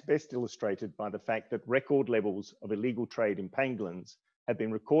perhaps best illustrated by the fact that record levels of illegal trade in pangolins have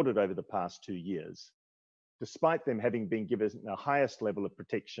been recorded over the past 2 years, despite them having been given the highest level of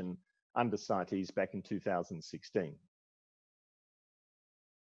protection under CITES back in 2016.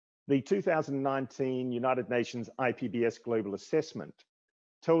 The 2019 United Nations IPBES Global Assessment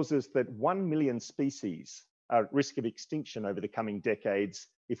tells us that 1 million species are at risk of extinction over the coming decades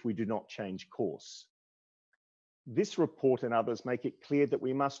if we do not change course. This report and others make it clear that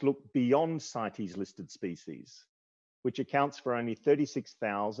we must look beyond CITES listed species, which accounts for only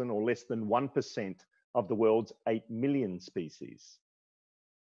 36,000 or less than 1% of the world's 8 million species.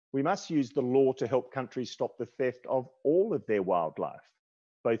 We must use the law to help countries stop the theft of all of their wildlife,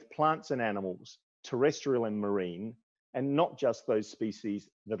 both plants and animals, terrestrial and marine, and not just those species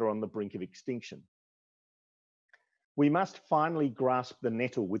that are on the brink of extinction. We must finally grasp the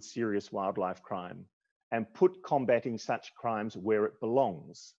nettle with serious wildlife crime and put combating such crimes where it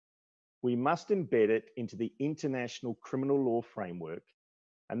belongs. We must embed it into the international criminal law framework,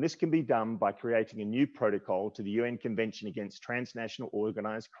 and this can be done by creating a new protocol to the UN Convention Against Transnational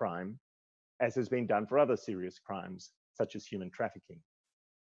Organized Crime, as has been done for other serious crimes, such as human trafficking.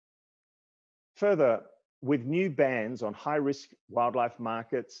 Further, with new bans on high-risk wildlife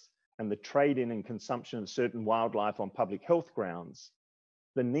markets and the trade in and consumption of certain wildlife on public health grounds,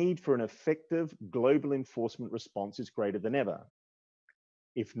 the need for an effective global enforcement response is greater than ever.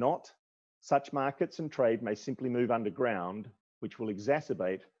 If not, such markets and trade may simply move underground, which will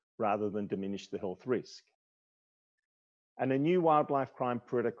exacerbate rather than diminish the health risk. And a new wildlife crime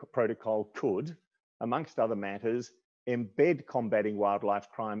protocol could, amongst other matters, embed combating wildlife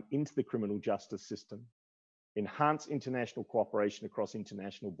crime into the criminal justice system, enhance international cooperation across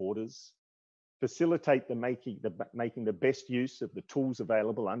international borders, facilitate making the best use of the tools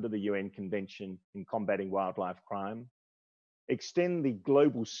available under the UN Convention in combating wildlife crime, extend the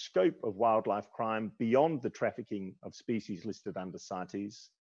global scope of wildlife crime beyond the trafficking of species listed under CITES,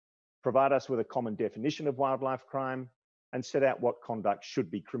 provide us with a common definition of wildlife crime, and set out what conduct should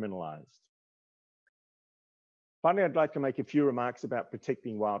be criminalized. Finally, I'd like to make a few remarks about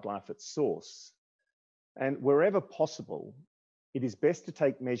protecting wildlife at source. And wherever possible, it is best to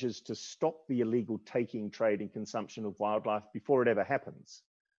take measures to stop the illegal taking, trade, and consumption of wildlife before it ever happens,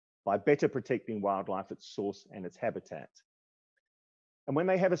 by better protecting wildlife at source and its habitat. And when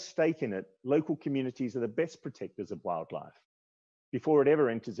they have a stake in it, local communities are the best protectors of wildlife before it ever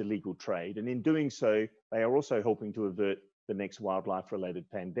enters illegal trade. And in doing so, they are also helping to avert the next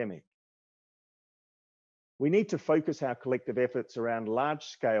wildlife-related pandemic. We need to focus our collective efforts around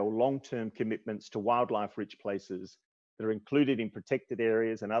large-scale, long-term commitments to wildlife-rich places that are included in protected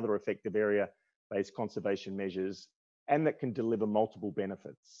areas and other effective area-based conservation measures, and that can deliver multiple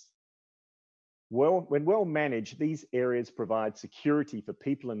benefits. When well managed, these areas provide security for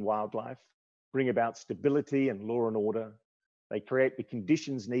people and wildlife, bring about stability and law and order. They create the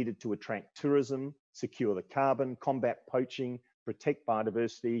conditions needed to attract tourism, secure the carbon, combat poaching, protect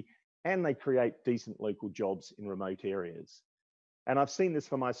biodiversity, and they create decent local jobs in remote areas. And I've seen this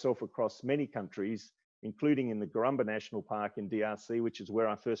for myself across many countries, including in the Garumba National Park in DRC, which is where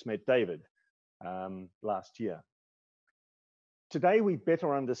I first met David last year. Today, we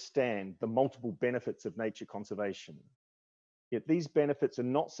better understand the multiple benefits of nature conservation. Yet these benefits are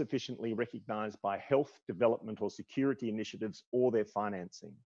not sufficiently recognized by health, development, or security initiatives or their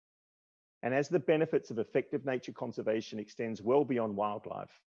financing. And as the benefits of effective nature conservation extends well beyond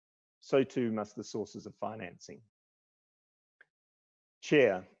wildlife, so too must the sources of financing.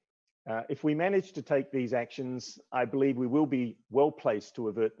 Chair, if we manage to take these actions, I believe we will be well placed to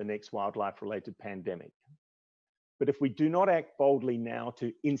avert the next wildlife-related pandemic. But if we do not act boldly now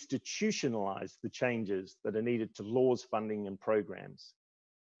to institutionalize the changes that are needed to laws, funding, and programs,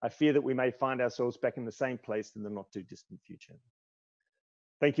 I fear that we may find ourselves back in the same place in the not too distant future.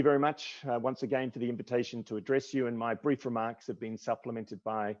 Thank you very much once again for the invitation to address you, and my brief remarks have been supplemented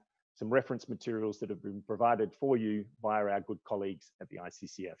by some reference materials that have been provided for you via our good colleagues at the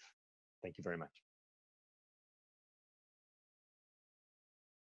ICCF. Thank you very much.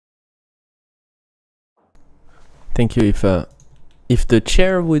 Thank you. If the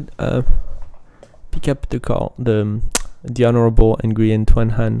chair would pick up the call, the Honorable Nguyen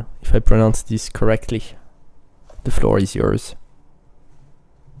Tuan Han, if I pronounce this correctly, the floor is yours.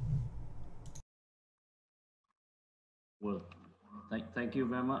 Well, thank you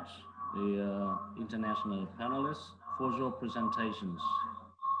very much, the international panelists, for your presentations.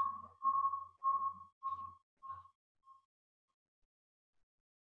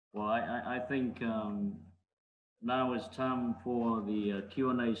 Well, I think now it's time for the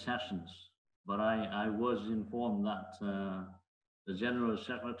Q&A sessions, but I was informed that the General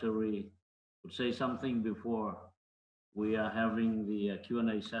Secretary would say something before we are having the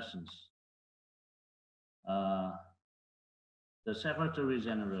Q&A sessions. The Secretary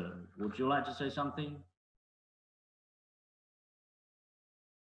General, would you like to say something?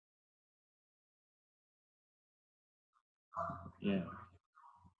 Yeah.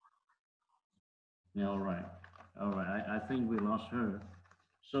 Yeah, all right. All right, I think we lost her.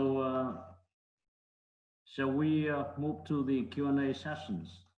 So, shall we move to the Q&A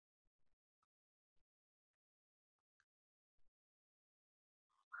sessions?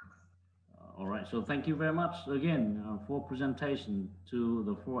 All right, so thank you very much again for presentation to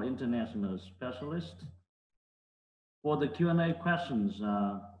the four international specialists. For the Q&A questions,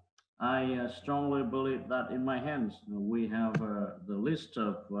 I strongly believe that in my hands, we have the list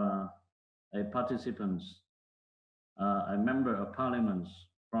of participants, a member of parliaments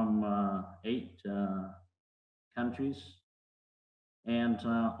from 8 countries. And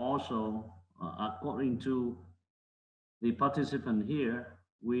also, according to the participant here,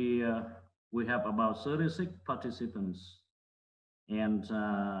 we have about 36 participants. And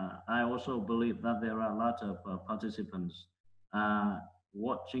I also believe that there are a lot of participants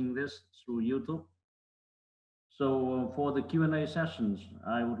watching this through YouTube. So for the Q&A sessions,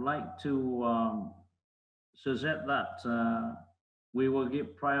 I would like to suggest that we will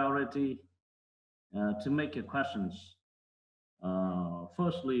give priority to make questions.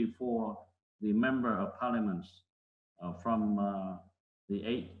 Firstly, for the member of parliaments from the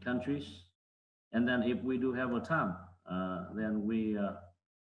 8 countries. And then if we do have a time, then we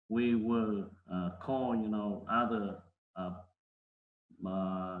will call, other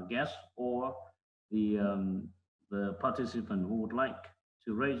guests or the participant who would like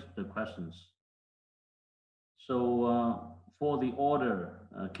to raise the questions. So for the order,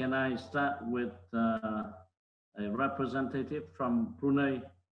 can I start with a representative from Brunei?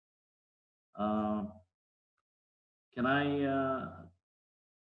 Can I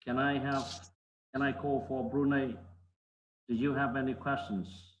call for Brunei? Do you have any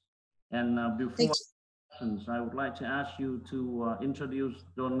questions? And before questions, I would like to ask you to introduce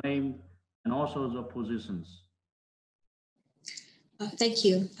your name and also the positions. Thank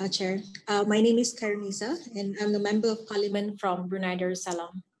you, Chair. My name is Karnisa, and I'm the Member of Parliament from Brunei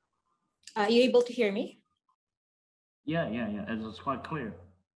Darussalam. Are you able to hear me? Yeah, it's quite clear.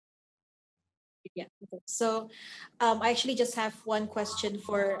 Yeah, okay. So I actually just have one question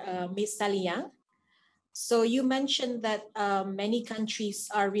for Ms. Sally Yang. So you mentioned that many countries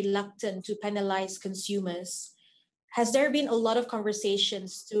are reluctant to penalize consumers. Has there been a lot of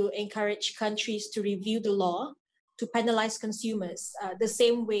conversations to encourage countries to review the law to penalize consumers the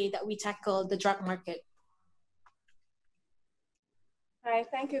same way that we tackle the drug market? Hi,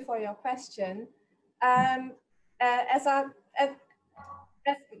 thank you for your question. As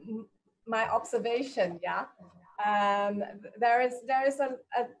my observation, there is the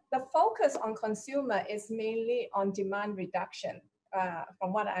focus on consumer is mainly on demand reduction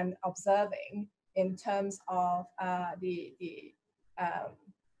from what I'm observing in terms of the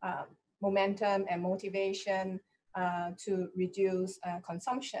momentum and motivation to reduce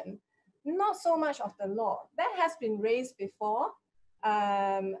consumption. Not so much of the law. That has been raised before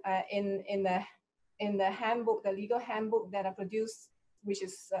in the handbook, the legal handbook that are produced, which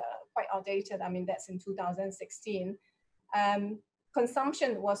is quite outdated. I mean, that's in 2016.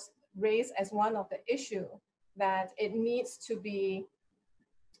 Consumption was raised as one of the issue that it needs to be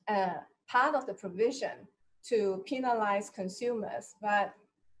part of the provision to penalize consumers. But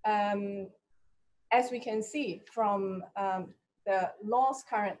as we can see from the laws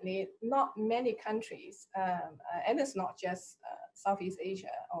currently, not many countries, and it's not just Southeast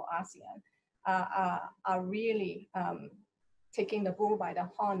Asia or ASEAN, are really taking the bull by the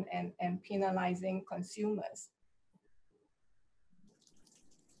horn and penalizing consumers.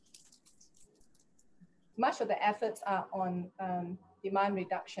 Much of the efforts are on demand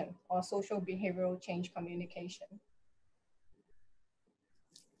reduction or social behavioral change communication.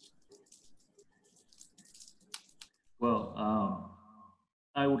 Well,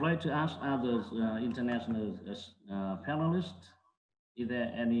 I would like to ask others international panelists, is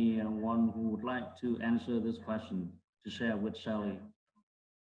there anyone who would like to answer this question to share with Sally?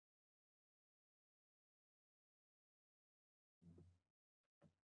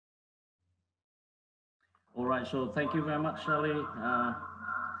 All right, so thank you very much, Sally.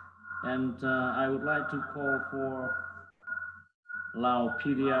 And I would like to call for Lao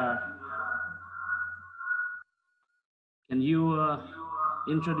PDR. Can you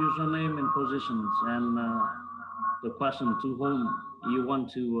introduce your name and positions and the question to whom you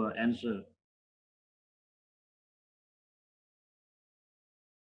want to answer?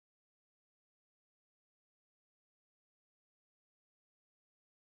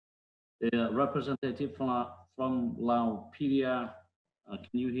 The representative from Lao PDR,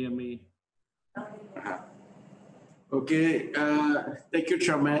 can you hear me? Okay, thank you,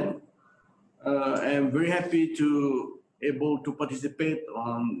 Chairman. I'm very happy to able to participate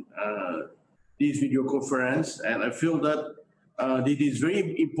on this video conference, and I feel that this is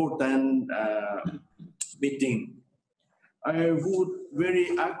very important meeting. I would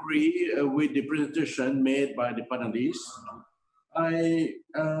very agree with the presentation made by the panelists.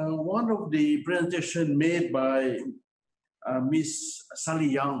 One of the presentation made by Ms.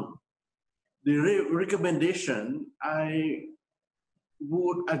 Sally Yang the recommendation, I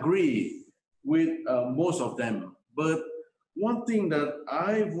would agree with most of them. But one thing that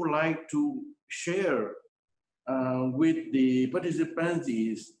I would like to share with the participants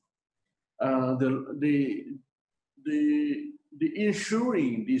is the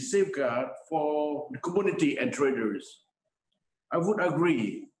ensuring the safeguard for the community and traders. I would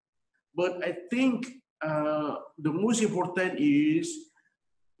agree, but I think the most important is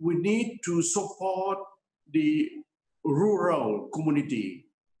we need to support the rural community.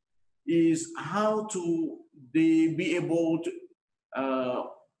 Is how to they be able to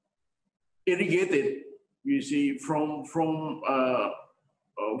irrigate it. You see, from the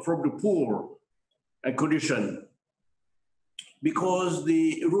poor condition, because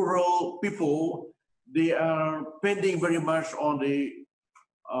the rural people, they are depending very much on the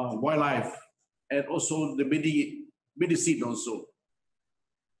wildlife and also the medicine also.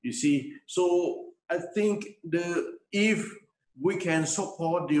 You see, so I think if we can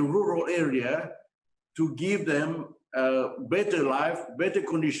support the rural area to give them a better life, better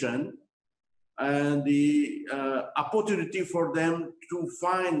condition, and the opportunity for them to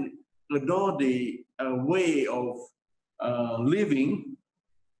find the way of living,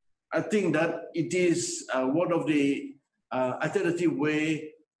 I think that it is one of the alternative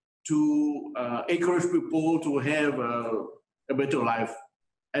way to encourage people to have a better life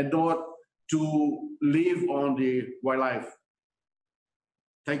and not to live on the wildlife.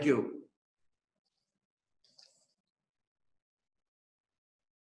 Thank you.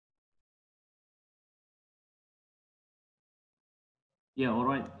 Yeah, all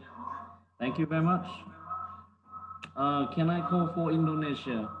right. Thank you very much. Can I call for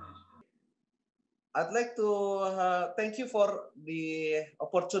Indonesia? I'd like to thank you for the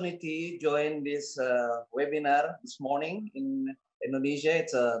opportunity to join this webinar this morning in Indonesia.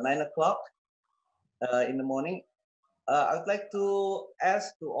 It's 9 o'clock in the morning. I'd like to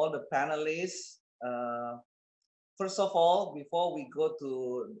ask to all the panelists, first of all, before we go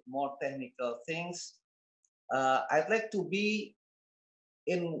to more technical things, I'd like to be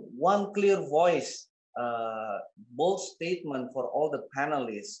in one clear voice, bold statement for all the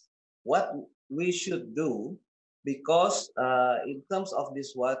panelists, what we should do, because in terms of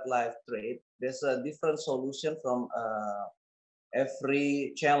this wildlife trade, there's a different solution from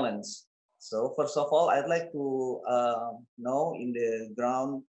every challenge. So first of all, I'd like to know in the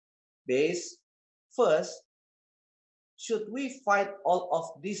ground base, first, should we fight all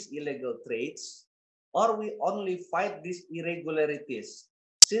of these illegal trades, or we only fight these irregularities?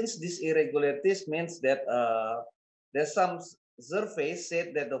 Since these irregularities means that there's some surveys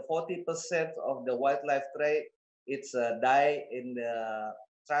said that the 40% of the wildlife trade, it's die in the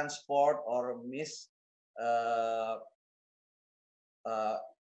transport or miss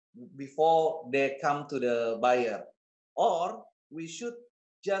before they come to the buyer. Or we should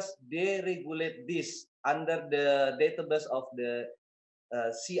just deregulate this under the database of the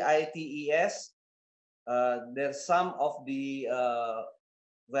CITES. There's some of the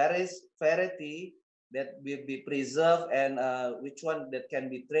variety that will be preserved, and which one that can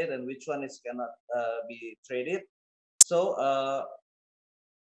be traded and which one is cannot be traded. So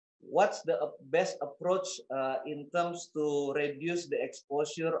what's the best approach in terms to reduce the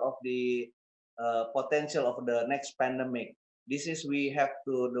exposure of the potential of the next pandemic? This is we have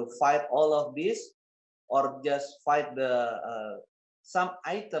to fight all of this, or just fight the some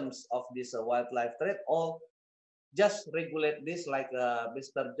items of this wildlife trade, or just regulate this like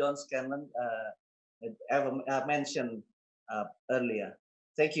Mr. John Scanlon mentioned earlier.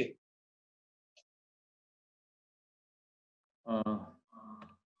 Thank you.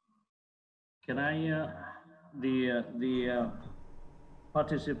 Can I, the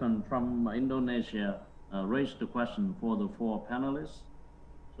participant from Indonesia raised the question for the 4 panelists.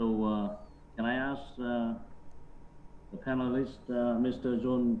 So can I ask the panelist, Mr.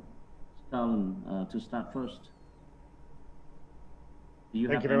 John Scanlon, to start first?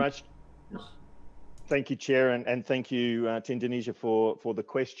 Thank you very much. Yes. Thank you, Chair, and thank you to Indonesia for the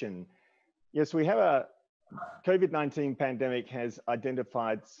question. Yes, we have a COVID-19 pandemic has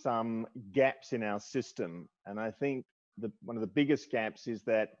identified some gaps in our system, and I think one of the biggest gaps is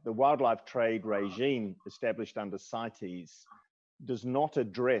that the wildlife trade regime established under CITES does not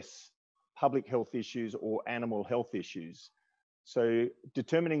address public health issues or animal health issues. So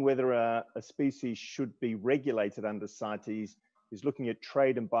determining whether a species should be regulated under CITES is looking at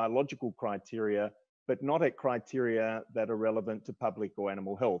trade and biological criteria, but not at criteria that are relevant to public or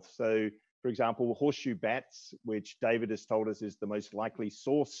animal health. So, for example, horseshoe bats, which David has told us is the most likely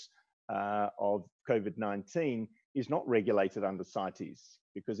source of COVID-19, is not regulated under CITES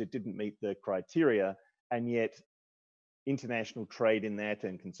because it didn't meet the criteria, and yet international trade in that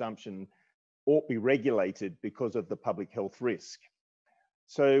and consumption ought be regulated because of the public health risk.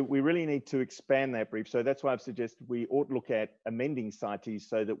 So we really need to expand that brief. So that's why I've suggested we ought to look at amending CITES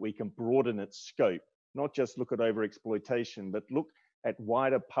so that we can broaden its scope, not just look at overexploitation, but look at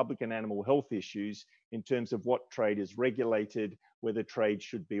wider public and animal health issues in terms of what trade is regulated, whether trade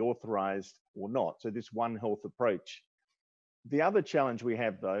should be authorized or not. So this One Health approach. The other challenge we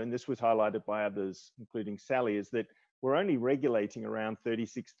have though, and this was highlighted by others, including Sally, is that we're only regulating around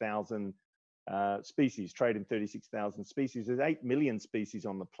 36,000 species, trade in 36,000 species. There's 8 million species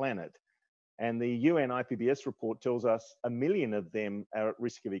on the planet. And the UN IPBES report tells us 1 million of them are at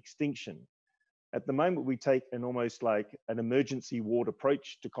risk of extinction. At the moment, we take an almost like an emergency ward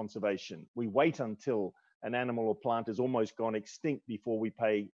approach to conservation. We wait until an animal or plant has almost gone extinct before we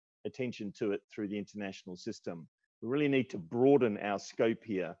pay attention to it through the international system. We really need to broaden our scope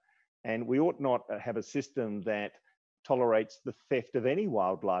here. And we ought not have a system that tolerates the theft of any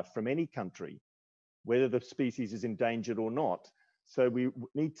wildlife from any country, whether the species is endangered or not. So we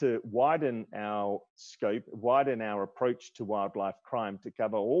need to widen our scope, widen our approach to wildlife crime to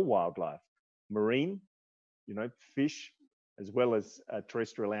cover all wildlife, marine, fish, as well as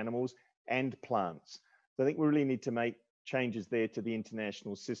terrestrial animals and plants. So I think we really need to make changes there to the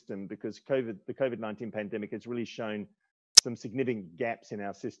international system because the COVID-19 pandemic has really shown some significant gaps in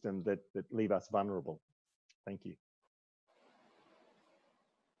our system that leave us vulnerable. Thank you.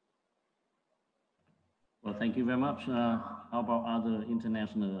 Well, thank you very much. How about other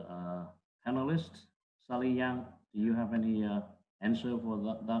international panelists? Sally Yang, do you have any answer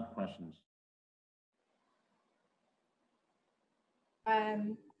for that questions?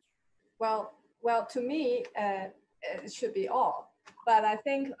 Well, to me, it should be all. But I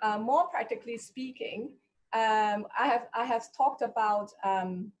think more practically speaking, I have talked about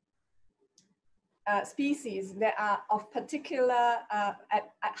species that are of particular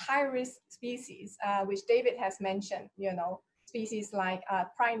at high risk species, which David has mentioned, species like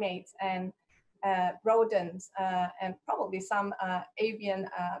primates and rodents and probably some avian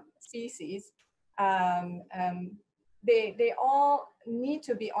species. They all need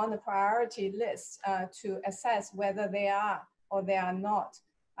to be on the priority list to assess whether they are or they are not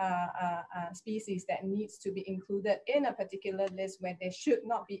species that needs to be included in a particular list where there should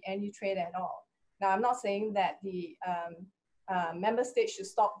not be any trade at all. Now, I'm not saying that the member states should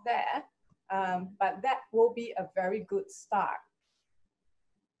stop there, but that will be a very good start.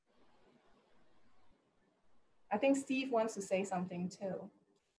 I think Steve wants to say something too.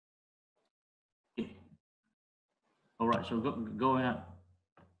 All right, so go ahead.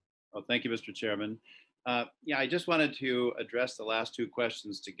 Well, thank you, Mr. Chairman. Yeah, I just wanted to address the last two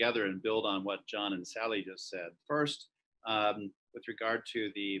questions together and build on what John and Sally just said. First, with regard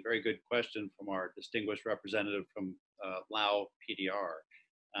to the very good question from our distinguished representative from Lao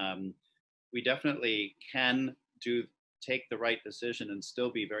PDR, we definitely can take the right decision and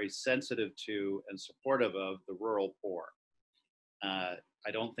still be very sensitive to and supportive of the rural poor.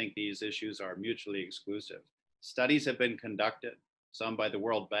 I don't think these issues are mutually exclusive. Studies have been conducted, some by the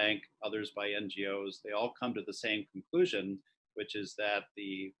World Bank, others by NGOs. They all come to the same conclusion, which is that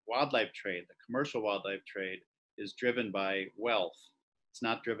the wildlife trade, the commercial wildlife trade, is driven by wealth. It's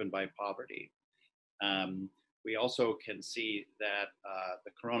not driven by poverty. We also can see that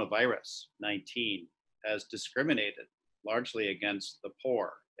the coronavirus 19 has discriminated largely against the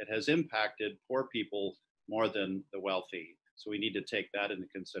poor. It has impacted poor people more than the wealthy. So we need to take that into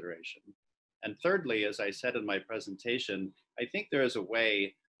consideration. And thirdly, as I said in my presentation, I think there is a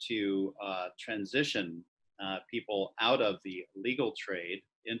way to transition people out of the legal trade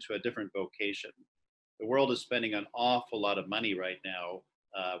into a different vocation. The world is spending an awful lot of money right now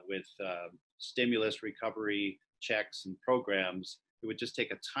with stimulus recovery checks and programs. It would just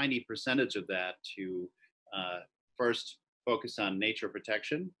take a tiny percentage of that to first focus on nature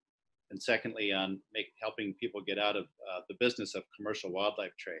protection, and secondly on helping people get out of the business of commercial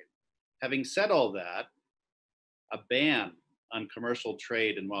wildlife trade. Having said all that, a ban on commercial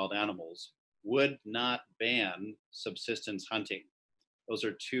trade in wild animals would not ban subsistence hunting. Those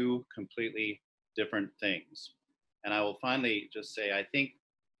are two completely different things. And I will finally just say, I think,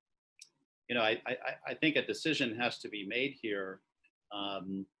 I think a decision has to be made here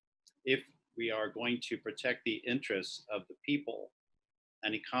if we are going to protect the interests of the people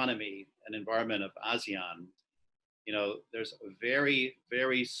and economy and environment of ASEAN. There's a very,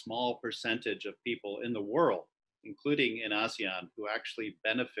 very small percentage of people in the world, including in ASEAN, who actually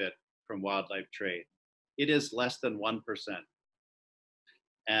benefit from wildlife trade. It is less than 1%.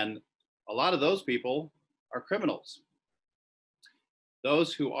 And a lot of those people are criminals.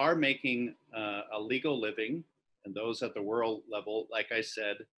 Those who are making a legal living and those at the world level, like I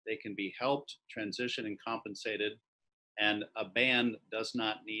said, they can be helped, transitioned, and compensated. And a ban does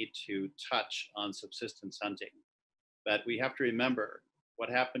not need to touch on subsistence hunting. But we have to remember what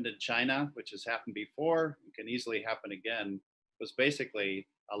happened in China, which has happened before, and can easily happen again, was basically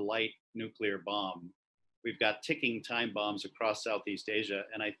a light nuclear bomb. We've got ticking time bombs across Southeast Asia,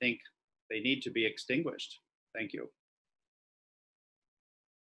 and I think they need to be extinguished. Thank you.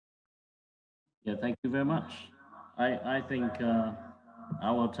 Yeah, thank you very much. I think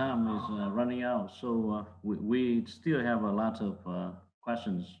our time is running out, so we still have a lot of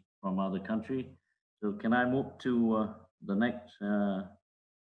questions from other country. So can I move to the next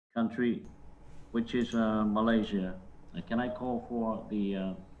country, which is Malaysia? Can I call for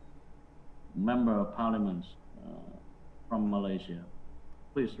the member of parliament from Malaysia?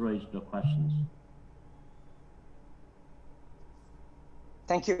 Please raise the questions.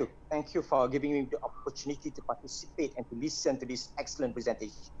 Thank you. Thank you for giving me the opportunity to participate and to listen to this excellent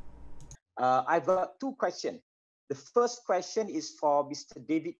presentation. I've got two questions. The first question is for Mr.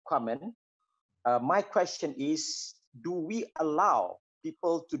 David Quammen. My question is, do we allow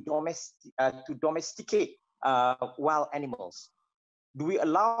people to domesticate wild animals? Do we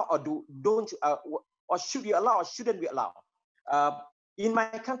allow or or should we allow or shouldn't we allow? In my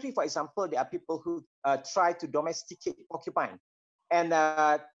country, for example, there are people who try to domesticate porcupine. And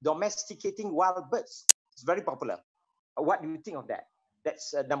domesticating wild birds is very popular. What do you think of that?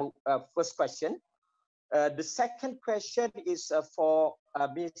 That's first question. The second question is for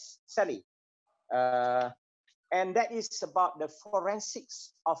Ms. Sally. And that is about the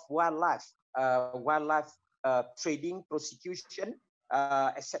forensics of wildlife, trading, prosecution,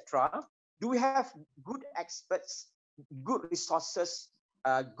 etc. Do we have good experts, good resources,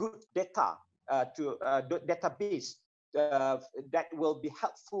 good data database that will be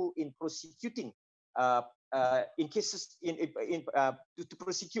helpful in prosecuting in cases to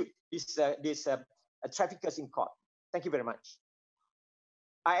prosecute these traffickers in court? Thank you very much.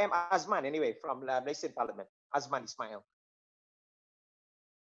 I am Azman anyway from Malaysian Parliament. Azman Ismail.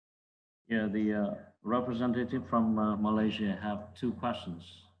 Yeah, the representative from Malaysia have two questions,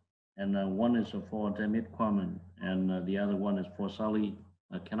 and one is for David Quammen, and the other one is for Sally.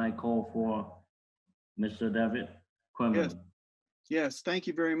 Can I call for Mr. David Quammen? Yes. Yes, thank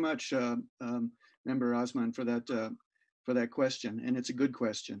you very much, Member Osman, for that question, and it's a good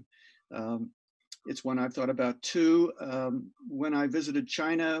question. It's one I've thought about too. When I visited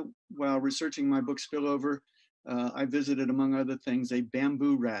China while researching my book Spillover, I visited, among other things, a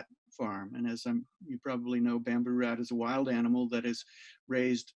bamboo rat farm. And as you probably know, bamboo rat is a wild animal that is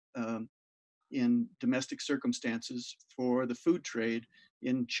raised in domestic circumstances for the food trade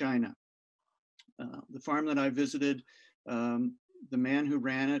in China. The farm that I visited, the man who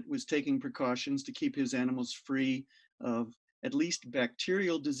ran it was taking precautions to keep his animals free of at least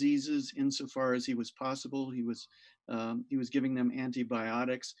bacterial diseases insofar as he was possible. He was giving them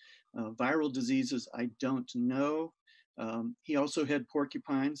antibiotics. Viral diseases, I don't know. He also had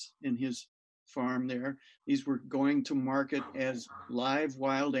porcupines in his farm there. These were going to market as live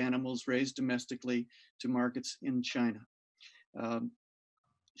wild animals raised domestically to markets in China.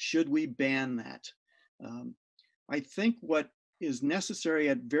 Should we ban that? I think what is necessary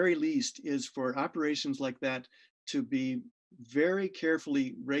at very least is for operations like that to be very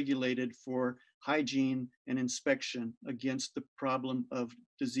carefully regulated for hygiene and inspection against the problem of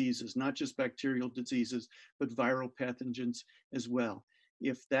diseases, not just bacterial diseases, but viral pathogens as well.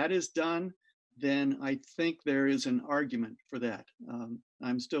 If that is done, then I think there is an argument for that.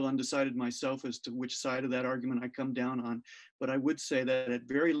 I'm still undecided myself as to which side of that argument I come down on, but I would say that at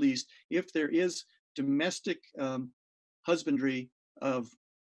very least, if there is domestic husbandry of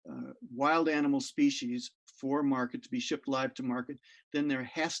wild animal species for market to be shipped live to market, then there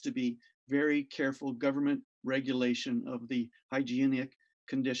has to be very careful government regulation of the hygienic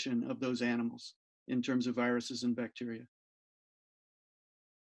condition of those animals in terms of viruses and bacteria.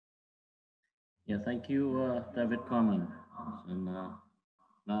 Yeah, thank you, David Quammen. And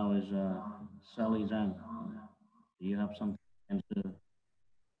now is Sally Zhang. Do you have something to answer?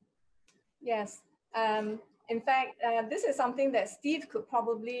 Yes. In fact, this is something that Steve could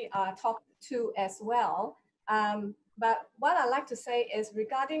probably talk to as well. But what I'd like to say is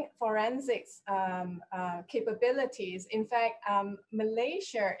regarding forensics capabilities, in fact,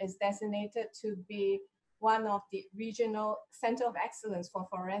 Malaysia is designated to be one of the regional center of excellence for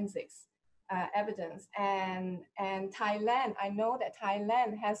forensics evidence. And Thailand, I know that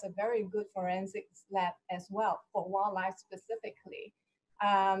Thailand has a very good forensics lab as well for wildlife specifically.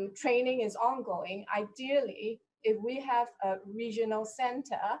 training is ongoing. Ideally, if we have a regional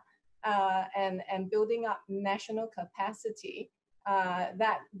center and building up national capacity,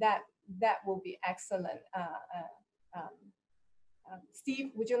 that will be excellent.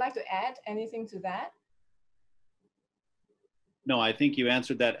 Steve, would you like to add anything to that? No, I think you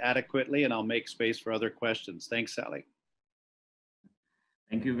answered that adequately, and I'll make space for other questions. Thanks, Sally.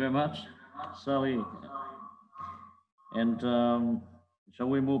 Thank you very much, Sally. And shall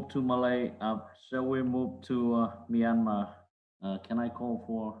we move to Malay? Shall we move to Myanmar? Can I call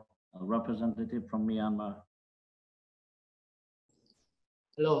for a representative from Myanmar?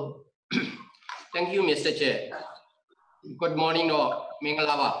 Hello. Thank you, Mr. Chair. Good morning, all.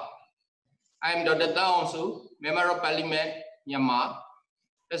 Mingalawa. I am Dr. Taong Su, Member of Parliament, Myanmar,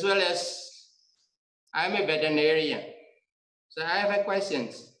 as well as I am a veterinarian. So I have a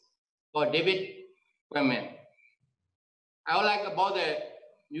questions for David Quammen. I would like about the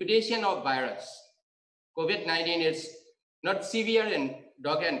mutation of virus. COVID-19 is not severe in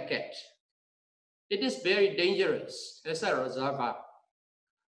dog and cat. It is very dangerous as a result.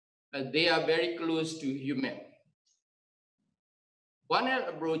 They are very close to human. One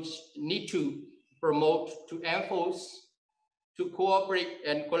approach need to promote, to enforce, to cooperate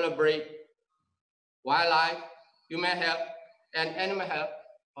and collaborate wildlife, human health, and animal health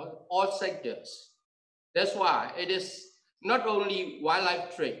on all sectors. That's why it is not only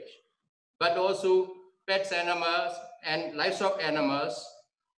wildlife trade, but also pet animals and livestock animals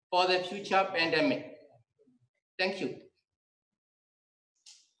for the future pandemic. Thank you.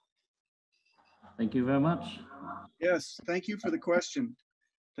 Thank you very much. Yes, thank you for the question.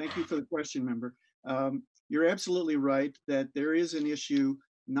 Thank you for the question, member. You're absolutely right that there is an issue,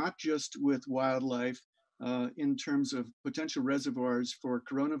 not just with wildlife, in terms of potential reservoirs for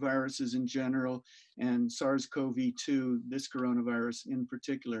coronaviruses in general and SARS-CoV-2, this coronavirus in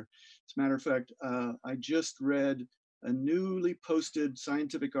particular. As a matter of fact, I just read a newly posted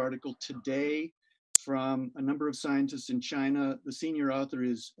scientific article today from a number of scientists in China. The senior author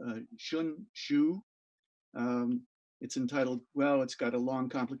is Xun Xu. It's entitled, well, it's got a long,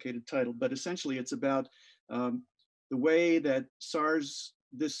 complicated title, but essentially it's about the way that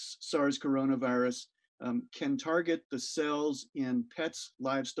this SARS coronavirus can target the cells in pets,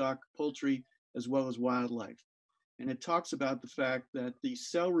 livestock, poultry, as well as wildlife. And it talks about the fact that the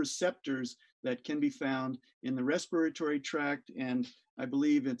cell receptors that can be found in the respiratory tract, and I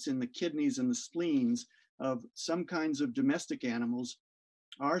believe it's in the kidneys and the spleens of some kinds of domestic animals,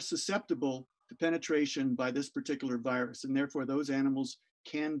 are susceptible to penetration by this particular virus, and therefore those animals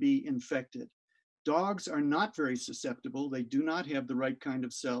can be infected. Dogs are not very susceptible. They do not have the right kind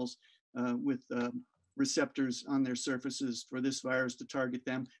of cells with receptors on their surfaces for this virus to target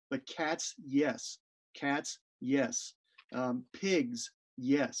them, but cats, yes. Cats, yes. Pigs,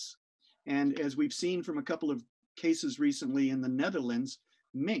 yes. And as we've seen from a couple of cases recently in the Netherlands,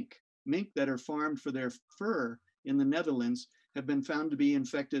 mink that are farmed for their fur in the Netherlands have been found to be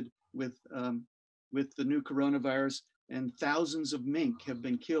infected with the new coronavirus, and thousands of mink have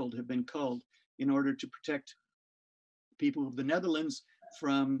been killed, have been culled in order to protect people of the Netherlands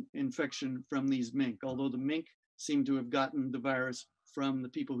from infection from these mink, although the mink seem to have gotten the virus from the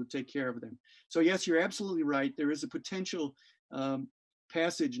people who take care of them. So yes, you're absolutely right. There is a potential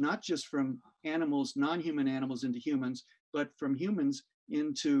passage, not just from animals, non-human animals into humans, but from humans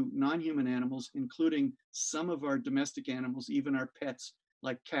into non-human animals, including some of our domestic animals, even our pets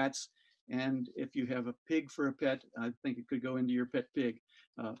like cats. And if you have a pig for a pet, I think it could go into your pet pig.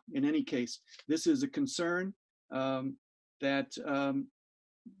 In any case, this is a concern that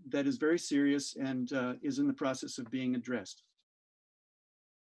is very serious and is in the process of being addressed.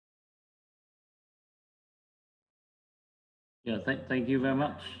 Yeah, thank you very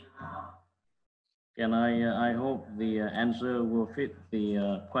much. And I hope the answer will fit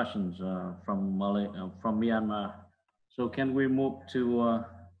the questions from Myanmar. So can we move to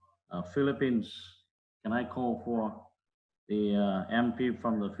Philippines? Can I call for the MP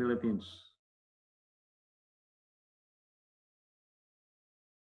from the Philippines?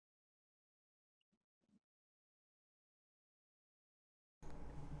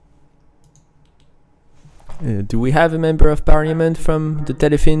 Do we have a member of parliament from the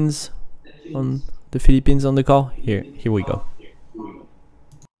Philippines on the Philippines on the call? Here we go.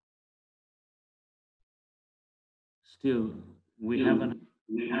 Still, we haven't.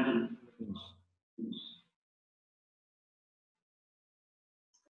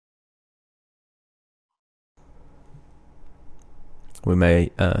 We may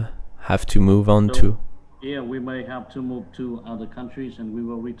have to move on to. Yeah, we may have to move to other countries, and we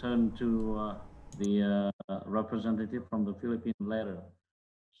will return to the representative from the Philippines later.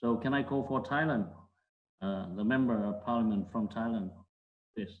 So can I call for Thailand? The member of parliament from Thailand,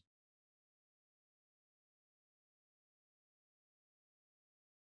 please.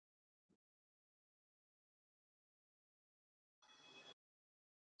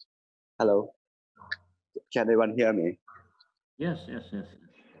 Hello, can anyone hear me? Yes, yes, yes.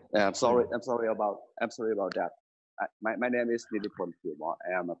 I'm sorry about that. My name is Nidipon Kumar.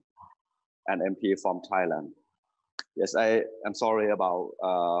 I am an MP from Thailand. Yes, I am sorry about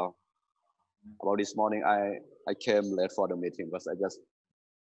this morning. I came late for the meeting because I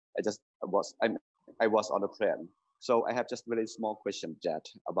was on the plane. So I have just really small question that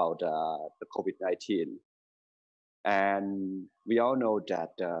about the COVID-19. And we all know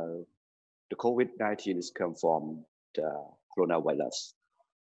that the COVID-19 is come from the coronavirus.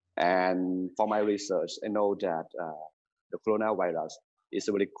 And for my research, I know that the coronavirus is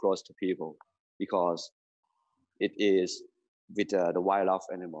really close to people because it is with the wildlife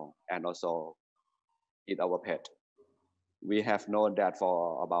animal and also in our pet. We have known that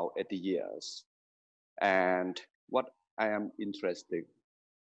for about 80 years. And what I am interested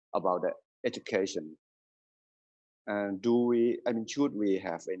about the education, and should we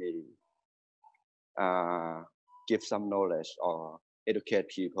have any give some knowledge or educate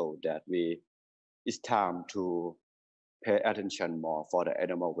people that it's time to pay attention more for the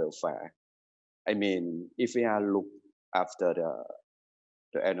animal welfare. I mean, if we are look after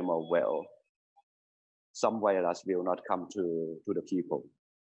the animal well, some virus will not come to the people.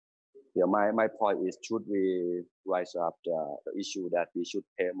 Yeah, my point is, should we rise up the issue that we should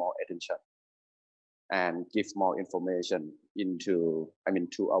pay more attention and give more information to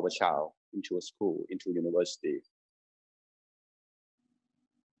our child, into a school, into university.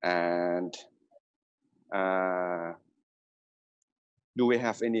 And do we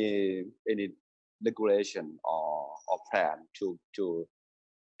have any regulation or plan to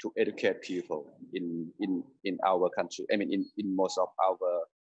educate people in our country? I mean, in most of our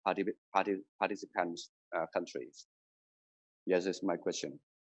participants countries. Yes, that's my question.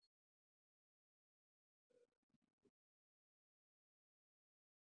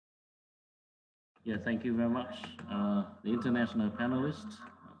 Yeah, thank you very much. The international panelists.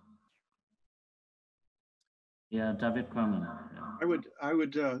 Yeah, David Kramer. Yeah. I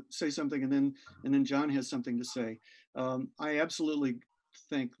would say something, and then John has something to say. I absolutely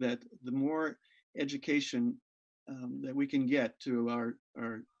think that the more education that we can get to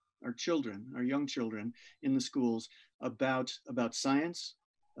our children, our young children in the schools about science,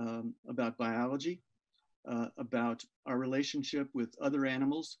 about biology, about our relationship with other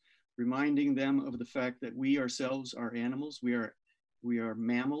animals, reminding them of the fact that we ourselves are animals, we are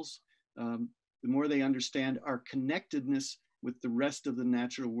mammals. The more they understand our connectedness with the rest of the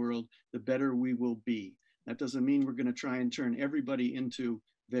natural world, the better we will be. That doesn't mean we're going to try and turn everybody into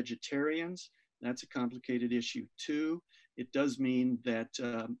vegetarians. That's a complicated issue too. It does mean that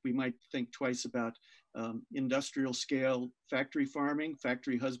we might think twice about industrial scale factory farming,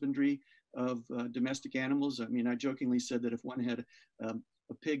 factory husbandry of domestic animals. I mean, I jokingly said that if one had a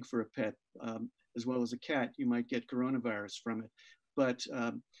pig for a pet, as well as a cat, you might get coronavirus from it.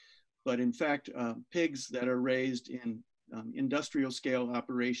 But in fact, pigs that are raised in industrial scale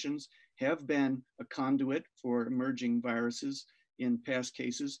operations have been a conduit for emerging viruses in past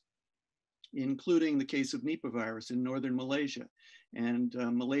cases, including the case of Nipah virus in northern Malaysia. And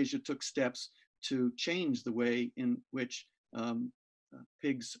Malaysia took steps to change the way in which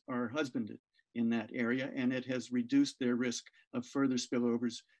pigs are husbanded in that area, and it has reduced their risk of further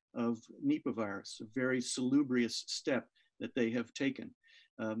spillovers of Nipah virus, a very salubrious step that they have taken.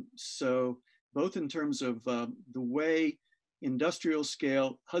 So both in terms of the way industrial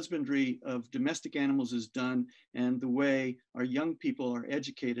scale husbandry of domestic animals is done and the way our young people are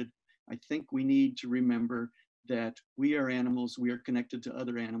educated, I think we need to remember that we are animals, we are connected to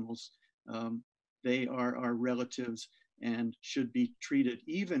other animals. They are our relatives and should be treated,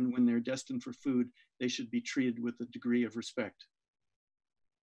 even when they're destined for food, they should be treated with a degree of respect.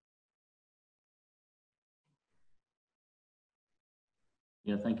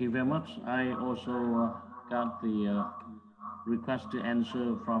 Yeah, thank you very much. I also got the request to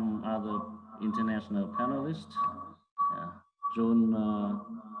answer from other international panelists. John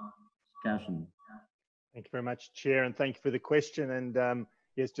Carson. Thank you very much, Chair, and thank you for the question. And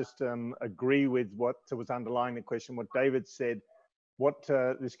yes, just agree with what was underlying the question, what David said. What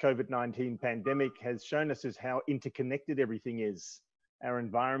this COVID-19 pandemic has shown us is how interconnected everything is. Our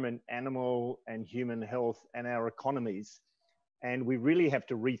environment, animal and human health, and our economies. And we really have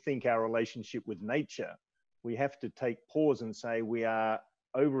to rethink our relationship with nature. We have to take pause and say we are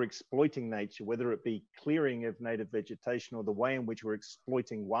over-exploiting nature, whether it be clearing of native vegetation or the way in which we're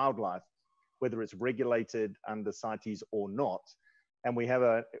exploiting wildlife, whether it's regulated under CITES or not. And we have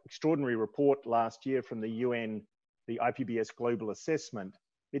an extraordinary report last year from the UN, the IPBES Global Assessment.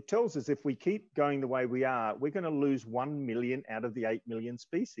 It tells us if we keep going the way we are, we're going to lose 1 million out of the 8 million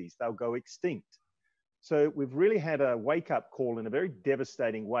species. They'll go extinct. So we've really had a wake-up call in a very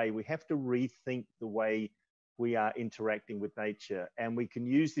devastating way. We have to rethink the way we are interacting with nature, and we can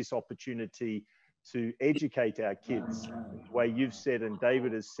use this opportunity to educate our kids, the way you've said and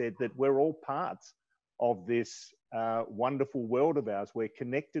David has said, that we're all parts of this wonderful world of ours. We're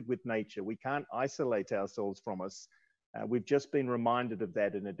connected with nature. We can't isolate ourselves from us. We've just been reminded of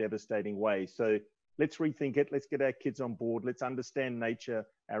that in a devastating way. So let's rethink it. Let's get our kids on board. Let's understand nature,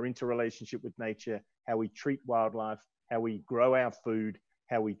 our interrelationship with nature, how we treat wildlife, how we grow our food,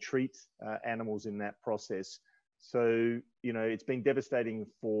 how we treat animals in that process. So, you know, it's been devastating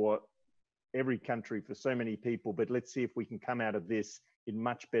for every country, for so many people, but let's see if we can come out of this in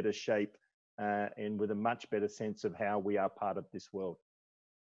much better shape and with a much better sense of how we are part of this world.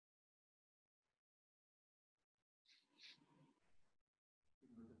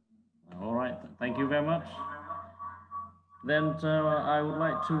 All right, thank you very much. Then I would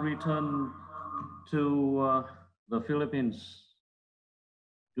like to return to the Philippines.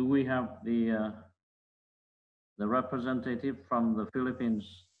 Do we have the representative from the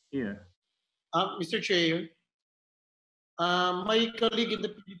Philippines here? Mr. Chair, my colleague in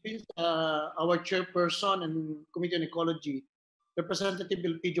the Philippines, our chairperson and Committee on Ecology, Representative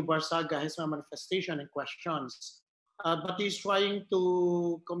Elpidio Barsaga, has a manifestation and questions, but he's trying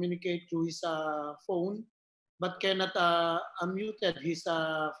to communicate through his phone, but cannot unmute his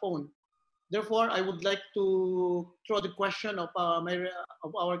phone. Therefore, I would like to throw the question of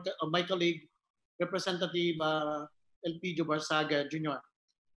my colleague, Representative Elpidio Barsaga Jr.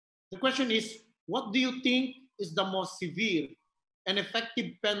 The question is, what do you think is the most severe and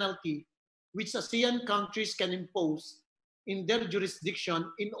effective penalty which ASEAN countries can impose in their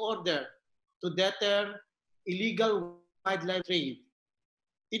jurisdiction in order to deter illegal wildlife trade?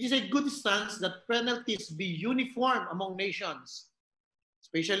 It is a good stance that penalties be uniform among nations,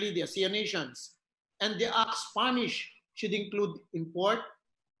 especially the ASEAN nations, and the acts punished should include import,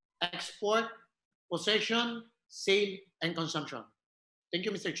 export, possession, sale, and consumption. Thank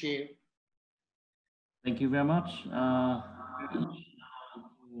you, Mr. Chair. Thank you very much.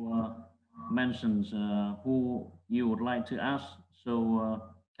 Who mentions who you would like to ask. So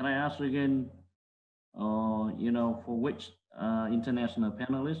can I ask again, you know, for which international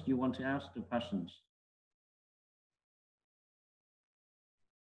panelists you want to ask the questions?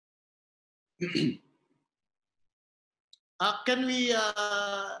 Can we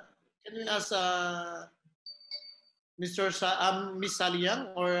ask Miss Sally Yang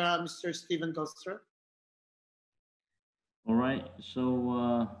or Mr. Stephen Koster? All right,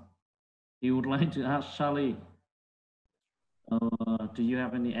 so he would like to ask Sally. Do you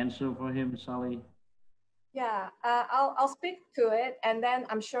have any answer for him, Sally? Yeah, I'll speak to it, and then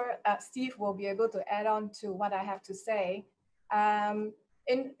I'm sure Steve will be able to add on to what I have to say.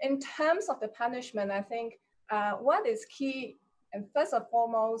 In terms of the punishment, I think what is key, and first and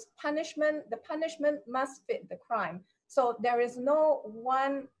foremost, the punishment must fit the crime. So there is no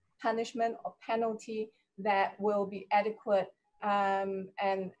one punishment or penalty that will be adequate,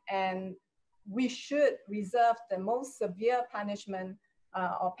 and we should reserve the most severe punishment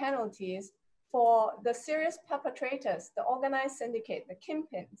or penalties for the serious perpetrators, the organized syndicate, the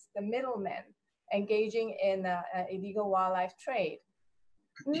kingpins, the middlemen engaging in illegal wildlife trade,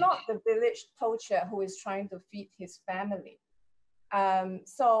 not the village poacher who is trying to feed his family.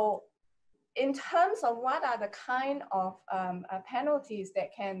 So in terms of what are the kind of penalties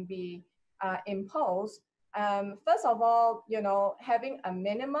that can be imposed, first of all, you know, having a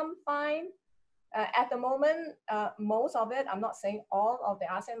minimum fine. At the moment, most of it, I'm not saying all of the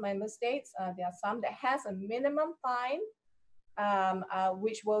ASEAN member states, there are some that has a minimum fine,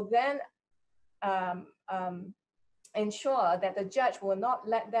 which will then ensure that the judge will not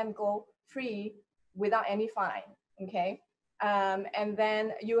let them go free without any fine, okay? And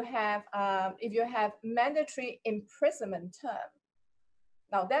then you have, if you have mandatory imprisonment term,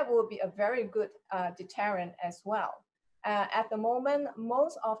 now that will be a very good deterrent as well. At the moment,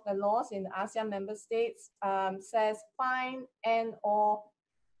 most of the laws in ASEAN member states says fine and or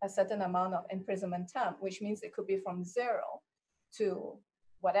a certain amount of imprisonment term, which means it could be from 0 to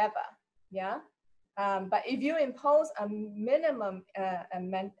whatever, yeah? But if you impose a minimum,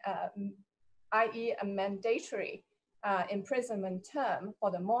 i.e. a mandatory imprisonment term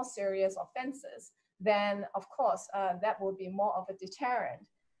for the more serious offenses, then of course that will be more of a deterrent.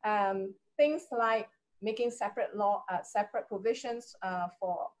 Things like making separate provisions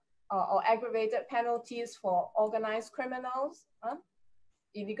for or aggravated penalties for organized criminals,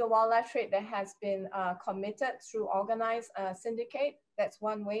 illegal wildlife trade that has been committed through organized syndicate. That's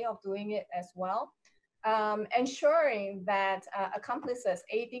one way of doing it as well. Ensuring that accomplices,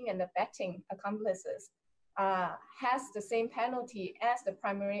 aiding and abetting accomplices, has the same penalty as the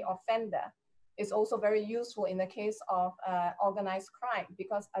primary offender is also very useful in the case of organized crime,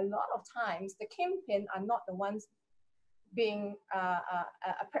 because a lot of times the kingpin are not the ones being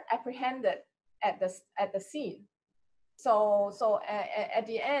apprehended at the scene. So at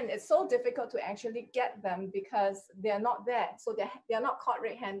the end, it's so difficult to actually get them because they're not there. So they're not caught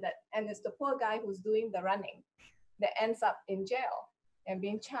red-handed. And it's the poor guy who's doing the running that ends up in jail and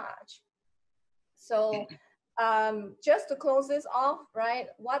being charged. So just to close this off, right,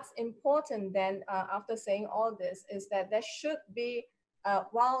 what's important then after saying all this is that there should be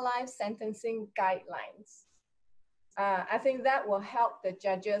wildlife sentencing guidelines. I think that will help the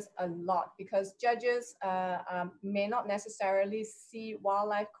judges a lot, because judges may not necessarily see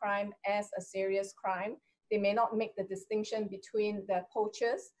wildlife crime as a serious crime. They may not make the distinction between the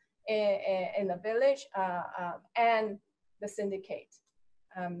poachers in the village and the syndicate.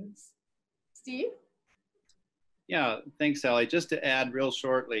 Steve? Yeah, thanks, Sally. Just to add real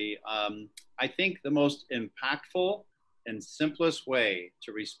shortly, I think the most impactful and simplest way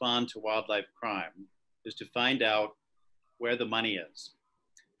to respond to wildlife crime is to find out where the money is.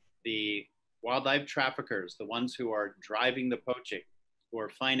 The wildlife traffickers, the ones who are driving the poaching, who are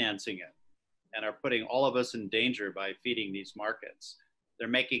financing it, and are putting all of us in danger by feeding these markets. They're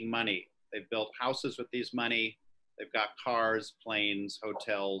making money. They've built houses with these money. They've got cars, planes,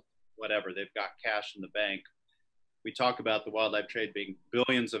 hotels, whatever. They've got cash in the bank. We talk about the wildlife trade being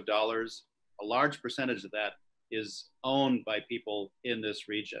billions of dollars. A large percentage of that is owned by people in this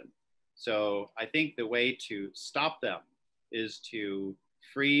region. So I think the way to stop them is to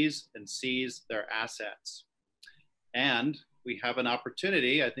freeze and seize their assets. And we have an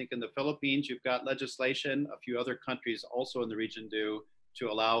opportunity, I think in the Philippines, you've got legislation, a few other countries also in the region do, to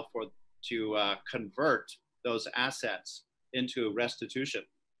allow to convert those assets into restitution.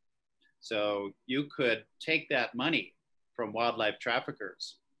 So you could take that money from wildlife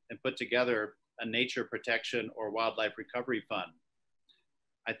traffickers and put together a nature protection or wildlife recovery fund.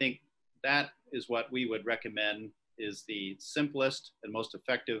 I think that is what we would recommend is the simplest and most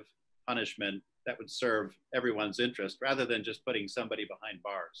effective punishment that would serve everyone's interest, rather than just putting somebody behind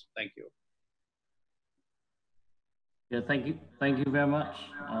bars. Thank you. Yeah, thank you very much.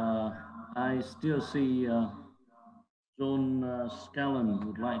 I still see John Scallon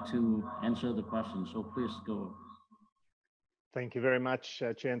would like to answer the question, so please go. Thank you very much,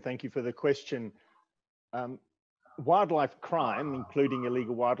 Chair, and thank you for the question. Wildlife crime, including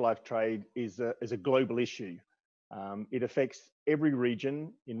illegal wildlife trade, is a global issue. It affects every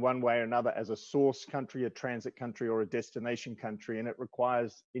region in one way or another as a source country, a transit country, or a destination country, and it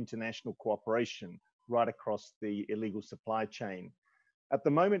requires international cooperation right across the illegal supply chain. At the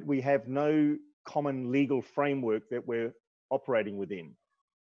moment, we have no common legal framework that we're operating within.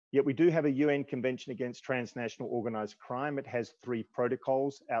 Yet we do have a UN Convention Against Transnational Organized Crime. It has 3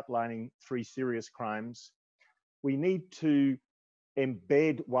 protocols outlining 3 serious crimes. We need to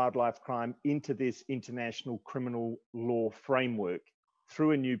embed wildlife crime into this international criminal law framework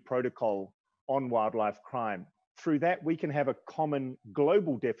through a new protocol on wildlife crime. Through that, we can have a common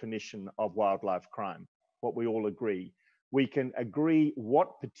global definition of wildlife crime, what we all agree. We can agree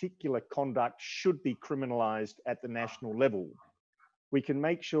what particular conduct should be criminalized at the national level. We can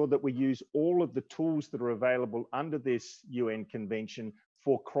make sure that we use all of the tools that are available under this UN convention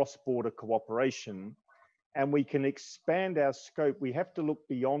for cross-border cooperation. And we can expand our scope. We have to look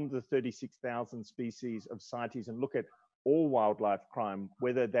beyond the 36,000 species of CITES and look at all wildlife crime,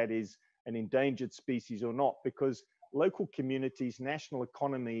 whether that is an endangered species or not, because local communities, national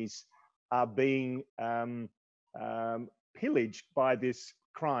economies are being pillaged by this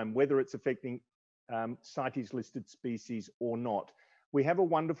crime, whether it's affecting CITES listed species or not. We have a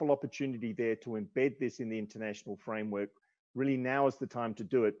wonderful opportunity there to embed this in the international framework. Really, now is the time to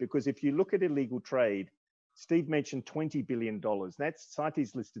do it, because if you look at illegal trade, Steve mentioned $20 billion. That's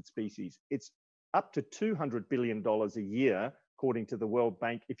CITES listed species. It's up to $200 billion a year, according to the World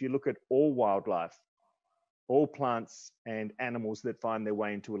Bank, if you look at all wildlife, all plants and animals that find their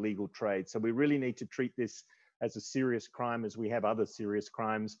way into illegal trade. So we really need to treat this as a serious crime, as we have other serious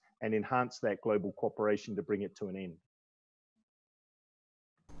crimes, and enhance that global cooperation to bring it to an end.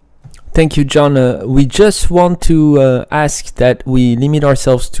 Thank you, John. We just want to ask that we limit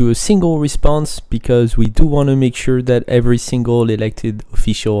ourselves to a single response because we do want to make sure that every single elected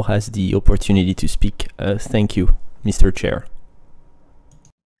official has the opportunity to speak. Thank you, Mr. Chair.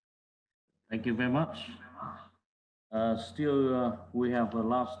 Thank you very much. Still, we have a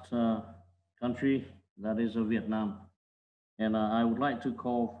last country, that is Vietnam. And I would like to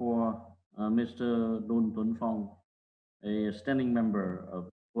call for Mr. Don Tuấn Phong, a standing member of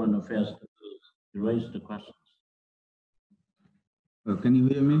Foreign Affairs, to raise the questions. Can you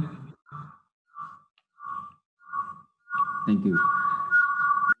hear me? Thank you.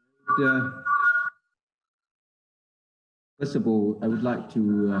 First of all, I would like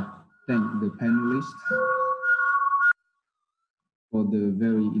to thank the panelists for the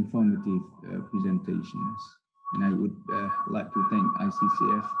very informative presentations. And I would like to thank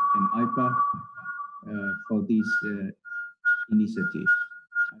ICCF and AIPA for this initiative.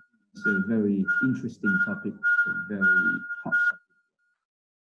 It's a very interesting topic, a very hot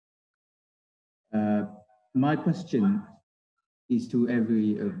topic. My question is to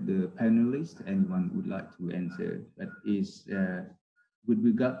every of the panelists. Anyone would like to answer, but is with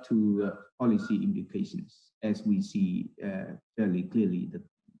regard to policy implications, as we see fairly clearly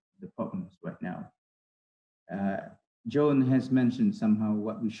the problems right now. John has mentioned somehow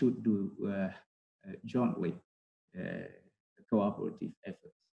what we should do jointly, cooperative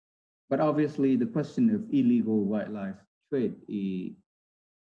efforts. But obviously the question of illegal wildlife trade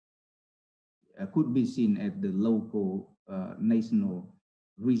could be seen at the local, national,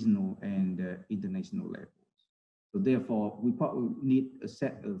 regional, and international levels. So therefore, we probably need a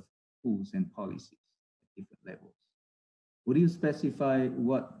set of rules and policies at different levels. Would you specify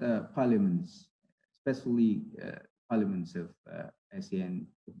what parliaments, especially parliaments of ASEAN,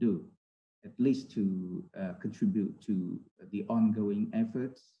 could do, at least to contribute to the ongoing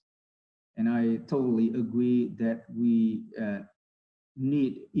efforts? And I totally agree that we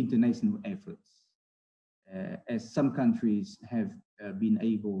need international efforts, as some countries have been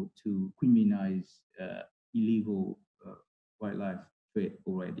able to criminalize illegal wildlife trade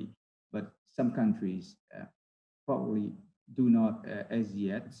already, but some countries probably do not as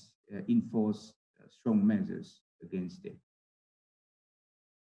yet enforce strong measures against it.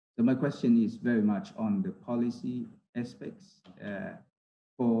 So my question is very much on the policy aspects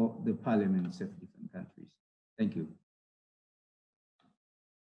for the parliaments of different countries. Thank you.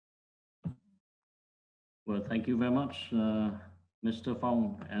 Well, thank you very much, Mr.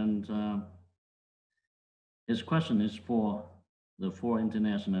 Phong. And his question is for the four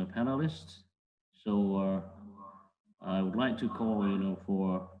international panelists. So I would like to call,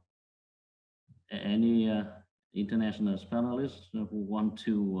 for any international panelists who want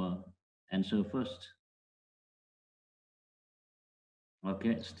to answer first.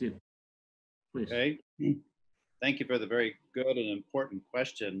 Okay, Steve, please. Okay. Thank you for the very good and important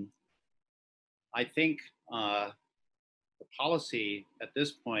question. I think the policy at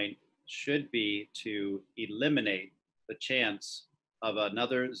this point should be to eliminate the chance of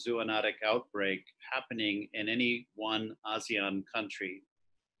another zoonotic outbreak happening in any one ASEAN country.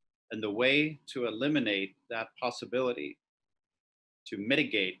 And the way to eliminate that possibility, to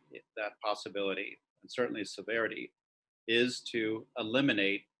mitigate that possibility, and certainly severity, is to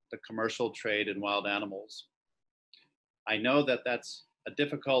eliminate the commercial trade in wild animals. I know that that's a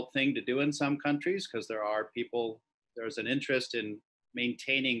difficult thing to do in some countries because there's an interest in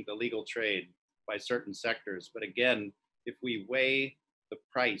maintaining the legal trade by certain sectors. But again, if we weigh the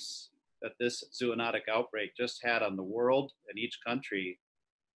price that this zoonotic outbreak just had on the world and each country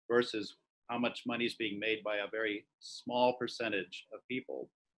versus how much money is being made by a very small percentage of people,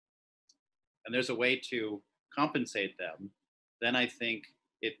 and there's a way to compensate them, then I think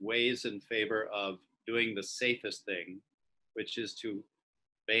it weighs in favor of doing the safest thing, which is to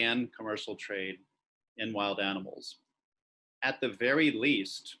ban commercial trade in wild animals. At the very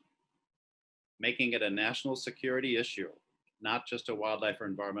least, making it a national security issue, not just a wildlife or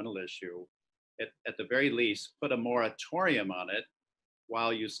environmental issue, at the very least, put a moratorium on it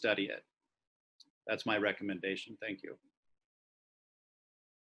while you study it. That's my recommendation. Thank you.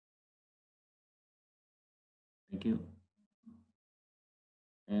 Thank you.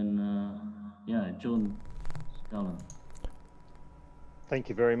 And yeah, John Scallon. Thank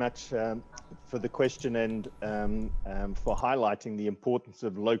you very much for the question and for highlighting the importance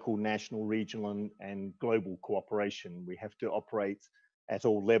of local, national, regional, and global cooperation. We have to operate at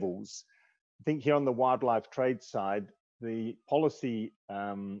all levels. I think here on the wildlife trade side, the policy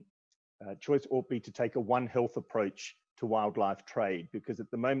choice ought be to take a One Health approach to wildlife trade, because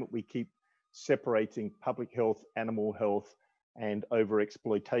at the moment we keep separating public health, animal health, and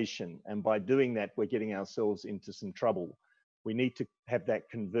over-exploitation. And by doing that, we're getting ourselves into some trouble. We need to have that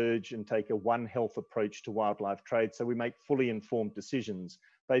converge and take a One Health approach to wildlife trade so we make fully informed decisions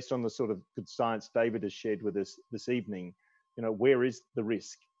based on the sort of good science David has shared with us this evening. You know, where is the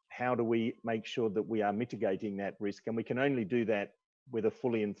risk? How do we make sure that we are mitigating that risk? And we can only do that with a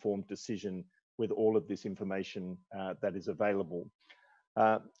fully informed decision with all of this information that is available.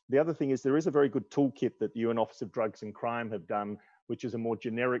 The other thing is there is a very good toolkit that the UN Office of Drugs and Crime have done, which is a more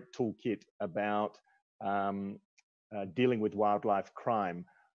generic toolkit about dealing with wildlife crime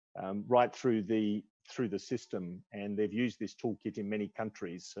right through the system, and they've used this toolkit in many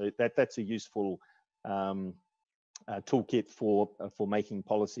countries. So that's a useful toolkit for making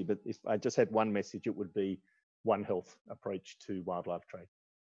policy. But if I just had one message, it would be One Health approach to wildlife trade.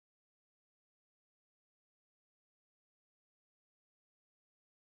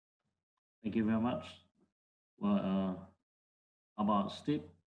 Thank you very much. Well, about Steve,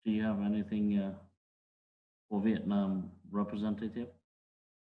 do you have anything for Vietnam representative?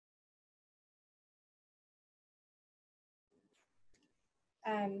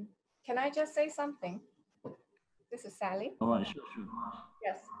 Can I just say something? This is Sally. All right, sure.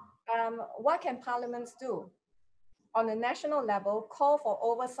 Yes. What can parliaments do? On a national level, call for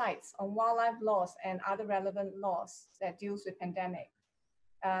oversights on wildlife laws and other relevant laws that deals with pandemic.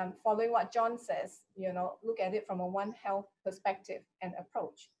 Following what John says, you know, look at it from a One Health perspective and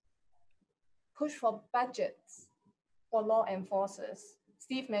approach. Push for budgets for law enforcers.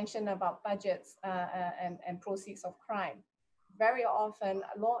 Steve mentioned about budgets and proceeds of crime. Very often,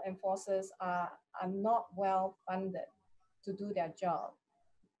 law enforcers are not well funded to do their job.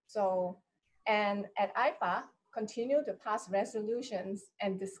 So, and at AIPA, continue to pass resolutions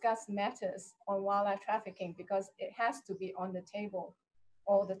and discuss matters on wildlife trafficking because it has to be on the table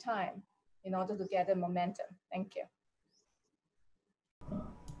all the time in order to gather momentum. Thank you.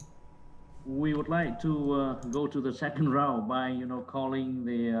 We would like to go to the second round by, you know, calling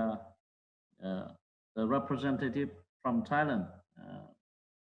the representative from Thailand.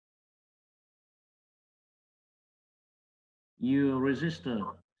 You register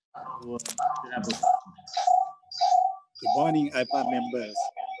to have a... Good morning, AIPA members,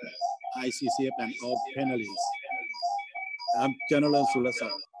 ICCF and all panelists. I'm General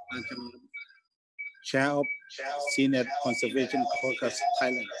Sulasan, Chair of Senate Conservation Caucus,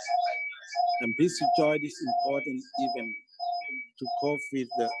 Thailand. I'm pleased to join this important event to cope with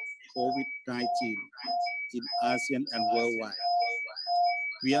the COVID-19 in ASEAN and worldwide.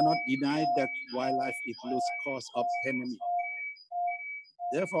 We are not denied that wildlife is the root cause of pandemic.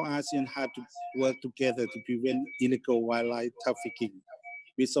 Therefore, ASEAN had to work together to prevent illegal wildlife trafficking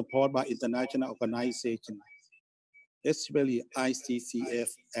with support by international organizations, especially ICCF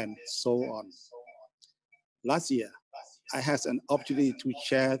and so on. Last year, I had an opportunity to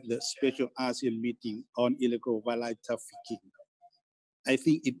chair the special ASEAN meeting on illegal wildlife trafficking. I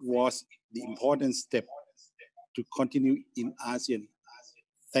think it was the important step to continue in ASEAN.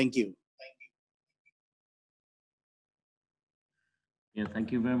 Thank you. Yeah,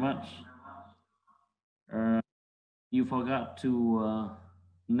 thank you very much. You forgot to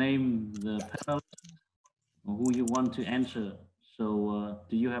name the panelists who you want to answer. So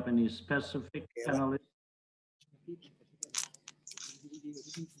do you have any specific panelists?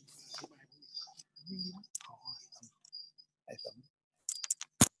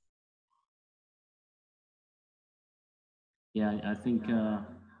 Yeah, I think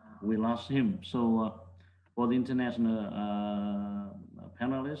we lost him. So for the international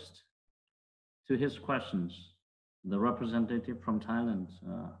panelist, to his questions, the representative from Thailand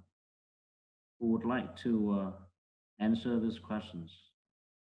who would like to answer these questions.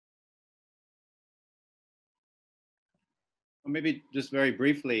 Well, maybe just very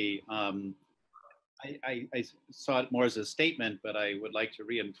briefly, I saw it more as a statement, but I would like to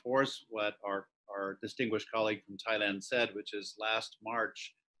reinforce what our distinguished colleague from Thailand said, which is last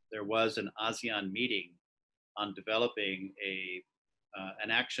March, there was an ASEAN meeting on developing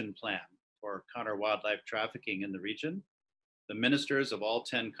an action plan for counter wildlife trafficking in the region. The ministers of all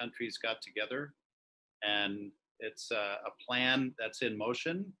 10 countries got together, and it's a plan that's in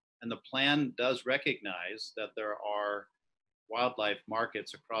motion. And the plan does recognize that there are wildlife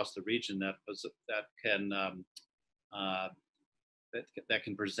markets across the region that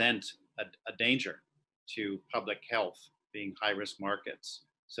can present a danger to public health, being high-risk markets.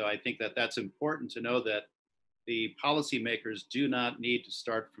 So I think that that's important to know that the policymakers do not need to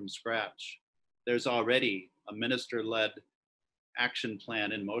start from scratch. There's already a minister-led action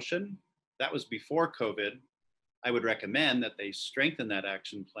plan in motion. That was before COVID. I would recommend that they strengthen that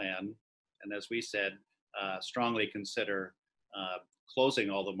action plan, and as we said, strongly consider closing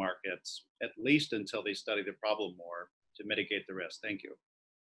all the markets, at least until they study the problem more to mitigate the risk. Thank you.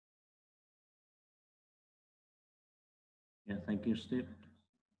 Yeah, thank you, Steve.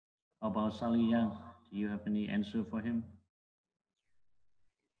 How about Sally Yang? Do you have any answer for him?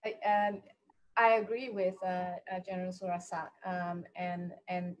 I agree with General Surasa, and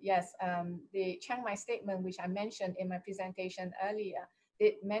yes, the Chiang Mai statement, which I mentioned in my presentation earlier,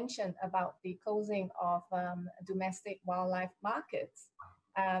 did mention about the closing of domestic wildlife markets.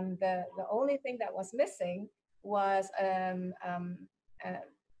 The only thing that was missing was a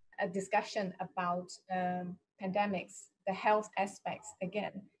discussion about pandemics, the health aspects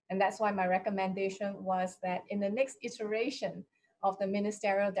again, and that's why my recommendation was that in the next iteration of the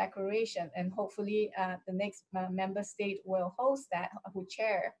ministerial declaration, and hopefully the next member state will host that, who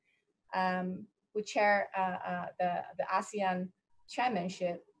chair the ASEAN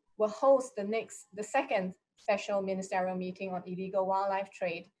chairmanship, will host the second special ministerial meeting on illegal wildlife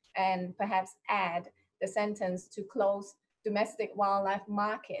trade, and perhaps add the sentence to close domestic wildlife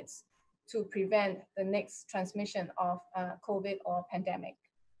markets to prevent the next transmission of COVID or pandemic.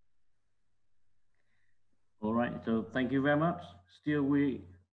 All right, so thank you very much. Still, we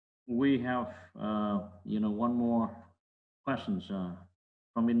have one more questions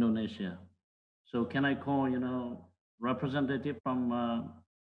from Indonesia. So can I call representative from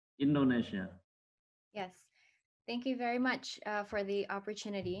Indonesia? Yes, thank you very much for the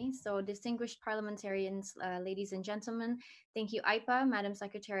opportunity. So distinguished parliamentarians, ladies and gentlemen, thank you AIPA, Madam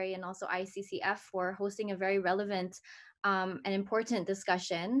Secretary, and also ICCF for hosting a very relevant and important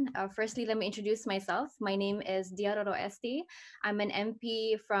discussion. Firstly, let me introduce myself. My name is Diaroro Esti. I'm an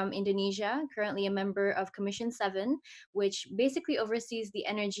MP from Indonesia, currently a member of Commission 7, which basically oversees the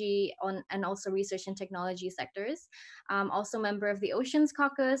energy and also research and technology sectors. I'm also a member of the Oceans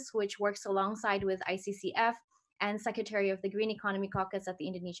Caucus, which works alongside with ICCF, and Secretary of the Green Economy Caucus at the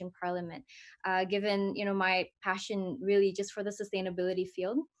Indonesian Parliament, given my passion really just for the sustainability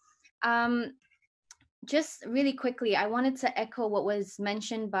field. Just really quickly, I wanted to echo what was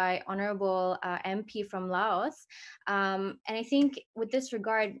mentioned by Honorable MP from Laos. And I think with this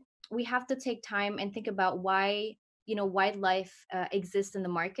regard, we have to take time and think about why wildlife exists in the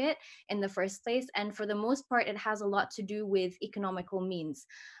market in the first place. And for the most part, it has a lot to do with economical means,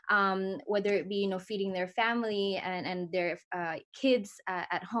 whether it be feeding their family and their kids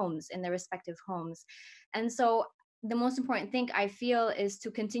at homes, in their respective homes. And so the most important thing I feel is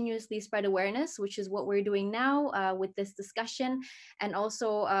to continuously spread awareness, which is what we're doing now with this discussion, and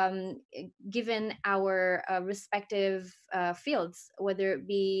also given our respective fields, whether it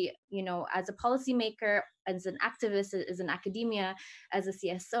be as a policymaker, as an activist, as an academia, as a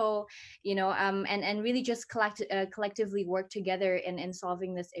CSO, and really just collectively work together in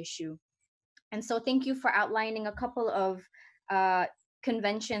solving this issue. And so thank you for outlining a couple of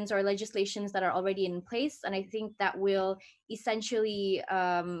conventions or legislations that are already in place, and I think that will essentially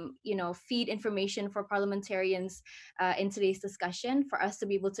feed information for parliamentarians in today's discussion for us to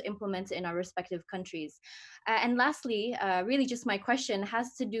be able to implement it in our respective countries. And lastly, really just my question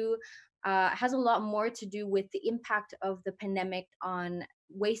has a lot more to do with the impact of the pandemic on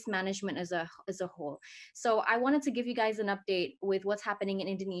waste management as a whole. So I wanted to give you guys an update with what's happening in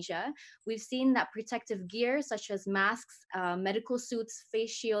Indonesia. We've seen that protective gear such as masks, medical suits,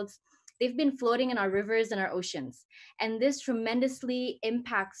 face shields, they've been floating in our rivers and our oceans. And this tremendously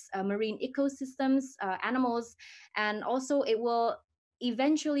impacts marine ecosystems, animals, and also it will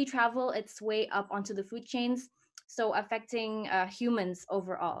eventually travel its way up onto the food chains, so affecting humans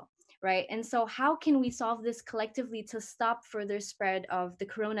overall. Right. And so how can we solve this collectively to stop further spread of the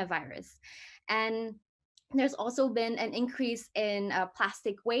coronavirus? And there's also been an increase in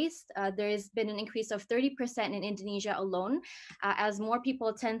plastic waste. There's been an increase of 30% in Indonesia alone, as more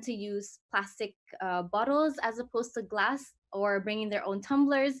people tend to use plastic bottles as opposed to glass, or bringing their own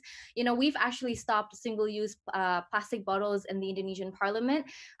tumblers. We've actually stopped single-use plastic bottles in the Indonesian parliament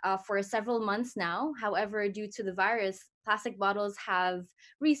for several months now. However, due to the virus, plastic bottles have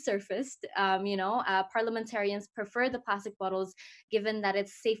resurfaced. Parliamentarians prefer the plastic bottles given that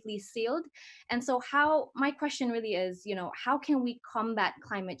it's safely sealed. And so my question really is, how can we combat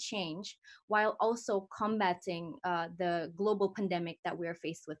climate change while also combating the global pandemic that we're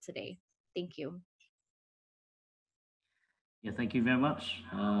faced with today? Thank you. Yeah, thank you very much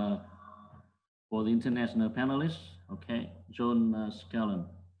for the international panelists. Okay, John Scallon,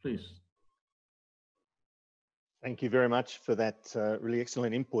 please. Thank you very much for that really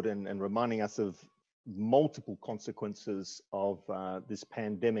excellent input and reminding us of multiple consequences of this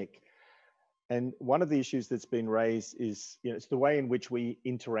pandemic. And one of the issues that's been raised is, it's the way in which we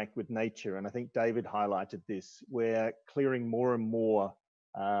interact with nature. And I think David highlighted this. We're clearing more and more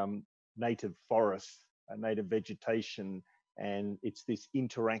native forests, native vegetation, and it's this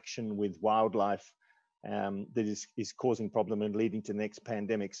interaction with wildlife that is causing problem and leading to next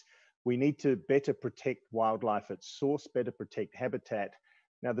pandemics. We need to better protect wildlife at source, better protect habitat.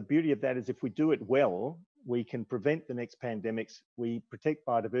 Now, the beauty of that is if we do it well, we can prevent the next pandemics, we protect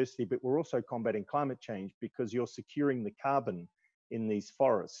biodiversity, but we're also combating climate change because you're securing the carbon in these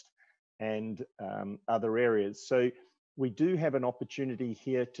forests and other areas. So we do have an opportunity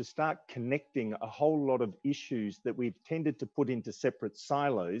here to start connecting a whole lot of issues that we've tended to put into separate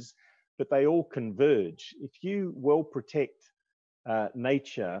silos, but they all converge. If you well protect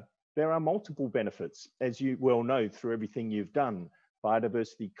nature, there are multiple benefits, as you well know through everything you've done: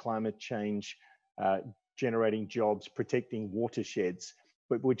 biodiversity, climate change, generating jobs, protecting watersheds.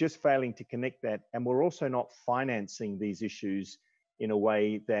 But we're just failing to connect that. And we're also not financing these issues in a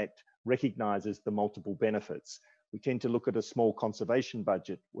way that recognizes the multiple benefits. We tend to look at a small conservation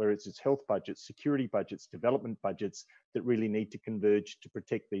budget, where it's health budgets, security budgets, development budgets that really need to converge to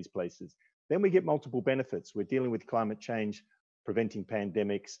protect these places. Then we get multiple benefits. We're dealing with climate change, preventing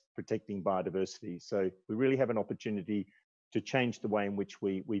pandemics, protecting biodiversity. So we really have an opportunity to change the way in which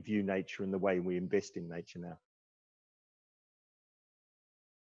we view nature and the way we invest in nature now.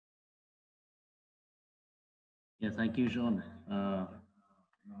 Yeah, thank you, John.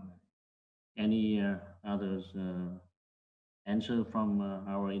 Any others answer from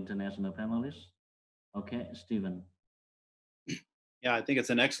our international panelists? Okay, Stephen. Yeah, I think it's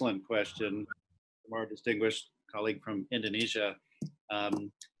an excellent question from our distinguished colleague from Indonesia. I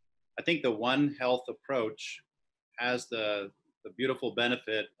think the One Health approach has the beautiful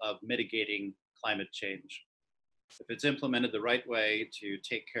benefit of mitigating climate change. If it's implemented the right way to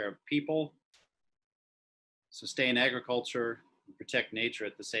take care of people, sustain agriculture, and protect nature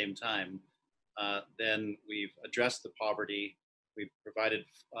at the same time, then we've addressed the poverty, we've provided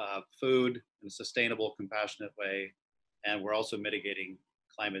food in a sustainable, compassionate way, and we're also mitigating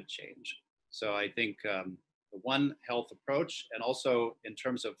climate change. So I think the One Health approach, and also in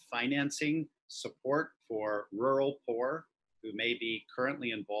terms of financing support for rural poor who may be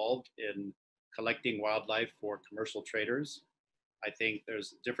currently involved in collecting wildlife for commercial traders, I think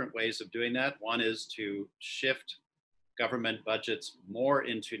there's different ways of doing that. One is to shift government budgets more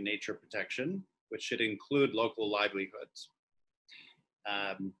into nature protection, which should include local livelihoods.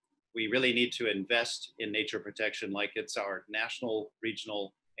 We really need to invest in nature protection like it's our national,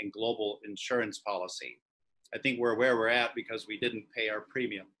 regional, and global insurance policy. I think we're where we're at because we didn't pay our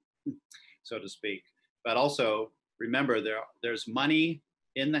premium, so to speak. But also, remember, there's money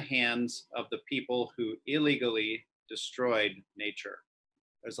in the hands of the people who illegally destroyed nature.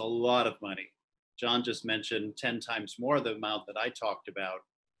 There's a lot of money. John just mentioned 10 times more the amount that I talked about.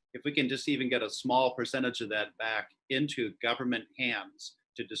 If we can just even get a small percentage of that back into government hands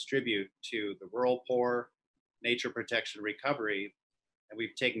to distribute to the rural poor, nature protection recovery, and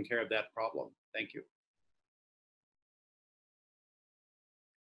we've taken care of that problem. Thank you.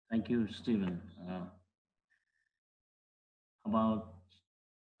 Thank you, Stephen. About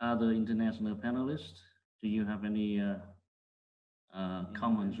other international panelists, do you have any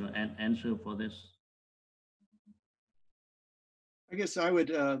comments or an answer for this? I guess I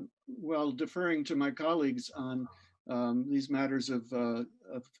would, while deferring to my colleagues on these matters of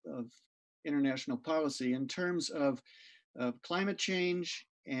international policy, in terms of climate change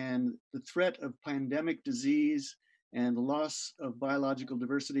and the threat of pandemic disease and the loss of biological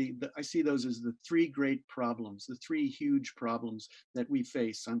diversity, I see those as the three great problems, the three huge problems that we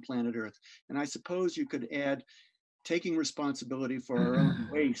face on planet Earth. And I suppose you could add taking responsibility for our own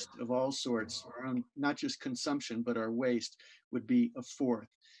waste of all sorts, our own, not just consumption, but our waste would be a fourth.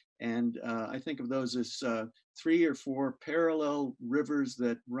 And I think of those as 3 or 4 parallel rivers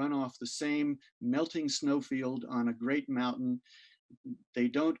that run off the same melting snowfield on a great mountain. They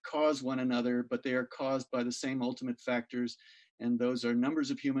don't cause one another, but they are caused by the same ultimate factors. And those are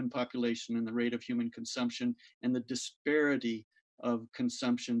numbers of human population and the rate of human consumption and the disparity of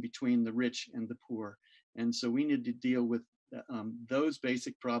consumption between the rich and the poor. And so we need to deal with those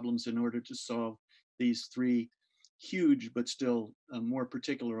basic problems in order to solve these three huge, but still more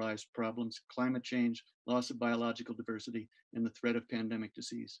particularized problems: climate change, loss of biological diversity, and the threat of pandemic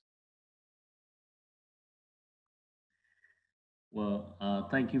disease. Well,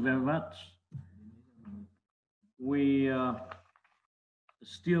 thank you very much. We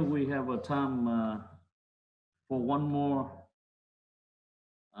still have a time for one more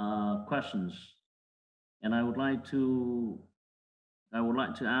questions, and I would like to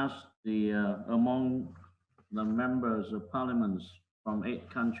ask among the members of parliaments from 8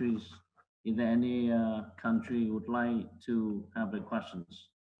 countries, is there any country would like to have the questions,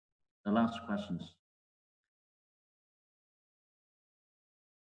 the last questions?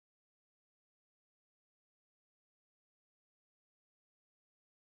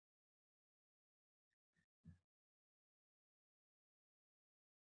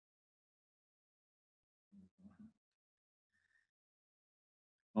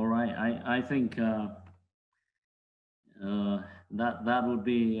 All right, I think that would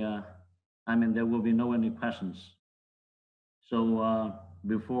be, I mean, there will be no any questions. So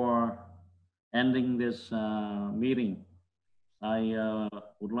before ending this meeting, I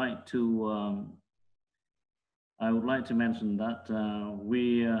would like to mention that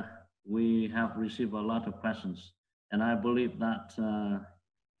we have received a lot of questions, and I believe that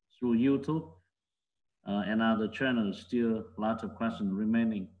through YouTube and other channels, still a lot of questions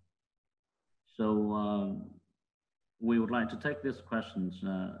remaining. So we would like to take these questions.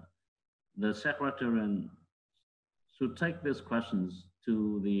 The secretariat should take these questions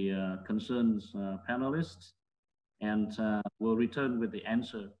to the concerned panelists, and will return with the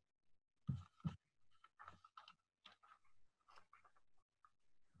answer.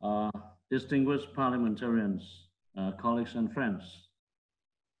 Distinguished parliamentarians, colleagues and friends,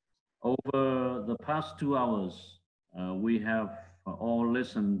 over the past 2 hours, we have all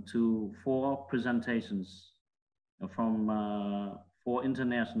listened to 4 presentations from 4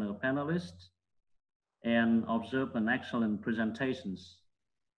 international panelists and observed an excellent presentations.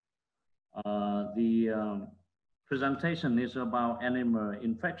 The presentation is about animal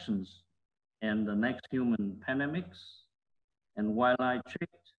infections and the next human pandemics and wildlife trade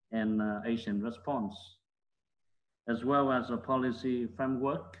and ASEAN response, as well as a policy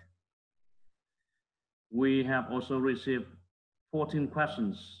framework. We have also received 14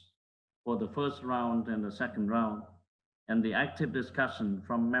 questions for the first round and the second round, and the active discussion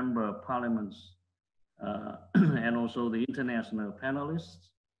from member parliaments and also the international panelists.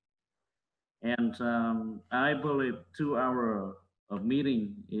 And I believe 2 hours of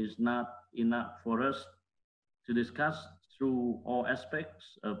meeting is not enough for us to discuss through all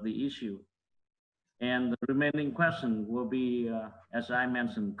aspects of the issue. And the remaining question will be, as I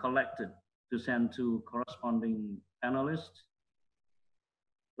mentioned, collected to send to corresponding panelists.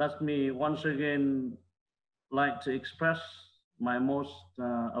 Let me once again like to express my most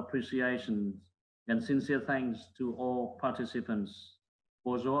appreciation and sincere thanks to all participants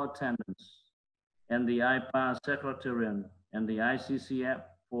for your attendance, and the AIPA Secretariat and the ICCF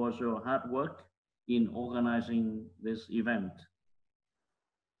for your hard work in organizing this event.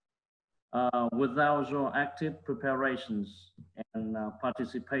 Without your active preparations and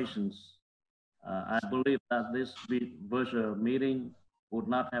participations, I believe that this virtual meeting would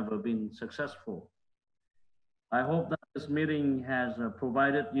not have been successful. I hope that this meeting has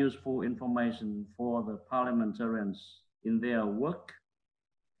provided useful information for the parliamentarians in their work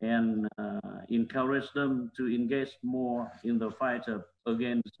and encourage them to engage more in the fight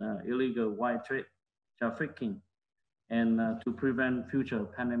against illegal white trade trafficking and to prevent future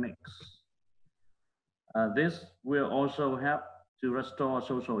pandemics. This will also help to restore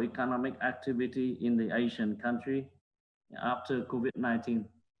socio-economic activity in the Asian country after COVID-19.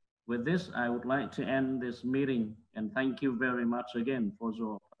 With this, I would like to end this meeting and thank you very much again for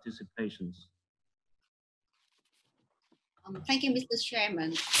your participations. Thank you, Mr.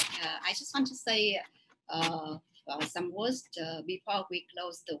 Chairman. I just want to say some words before we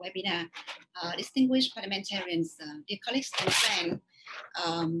close the webinar. Distinguished parliamentarians, dear colleagues and friends,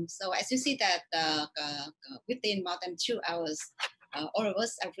 so as you see that within more than 2 hours, all of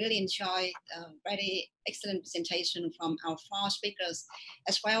us have really enjoyed a very excellent presentation from our 4 speakers,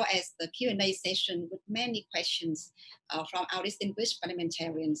 as well as the Q&A session with many questions from our distinguished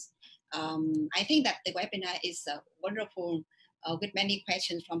parliamentarians. I think that the webinar is wonderful with many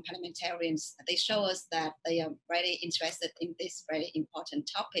questions from parliamentarians. They show us that they are very interested in this very important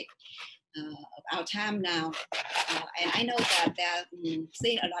topic of our time now. And I know that they're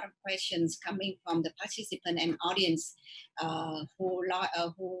seeing a lot of questions coming from the participant and audience who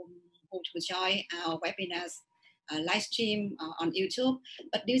join our webinars live stream on YouTube.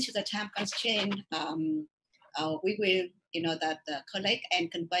 But due to the time constraint, we will, collect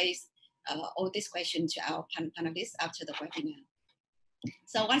and convey all these questions to our panelists after the webinar.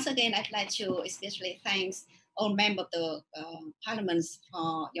 So once again, I'd like to especially thank all members of the parliaments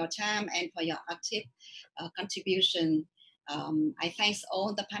for your time and for your active contribution. I thank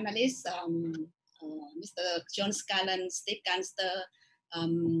all the panelists, Mr. John Scanlon, Steve Ganster,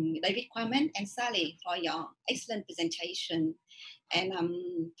 David Quammen, and Sally for your excellent presentation. And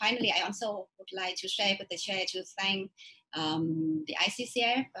finally, I also would like to share with the chair to thank the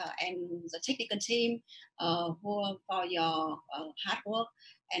ICCF and the technical team for your hard work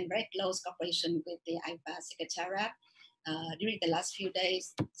and very close cooperation with the AIPA Secretariat during the last few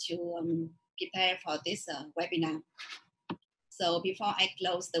days to prepare for this webinar. So before I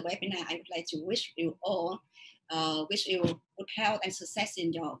close the webinar, I would like to wish you all, wish you good health and success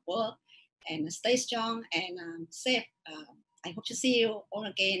in your work, and stay strong and safe. I hope to see you all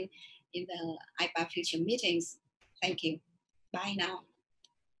again in the AIPA future meetings. Thank you. Bye now.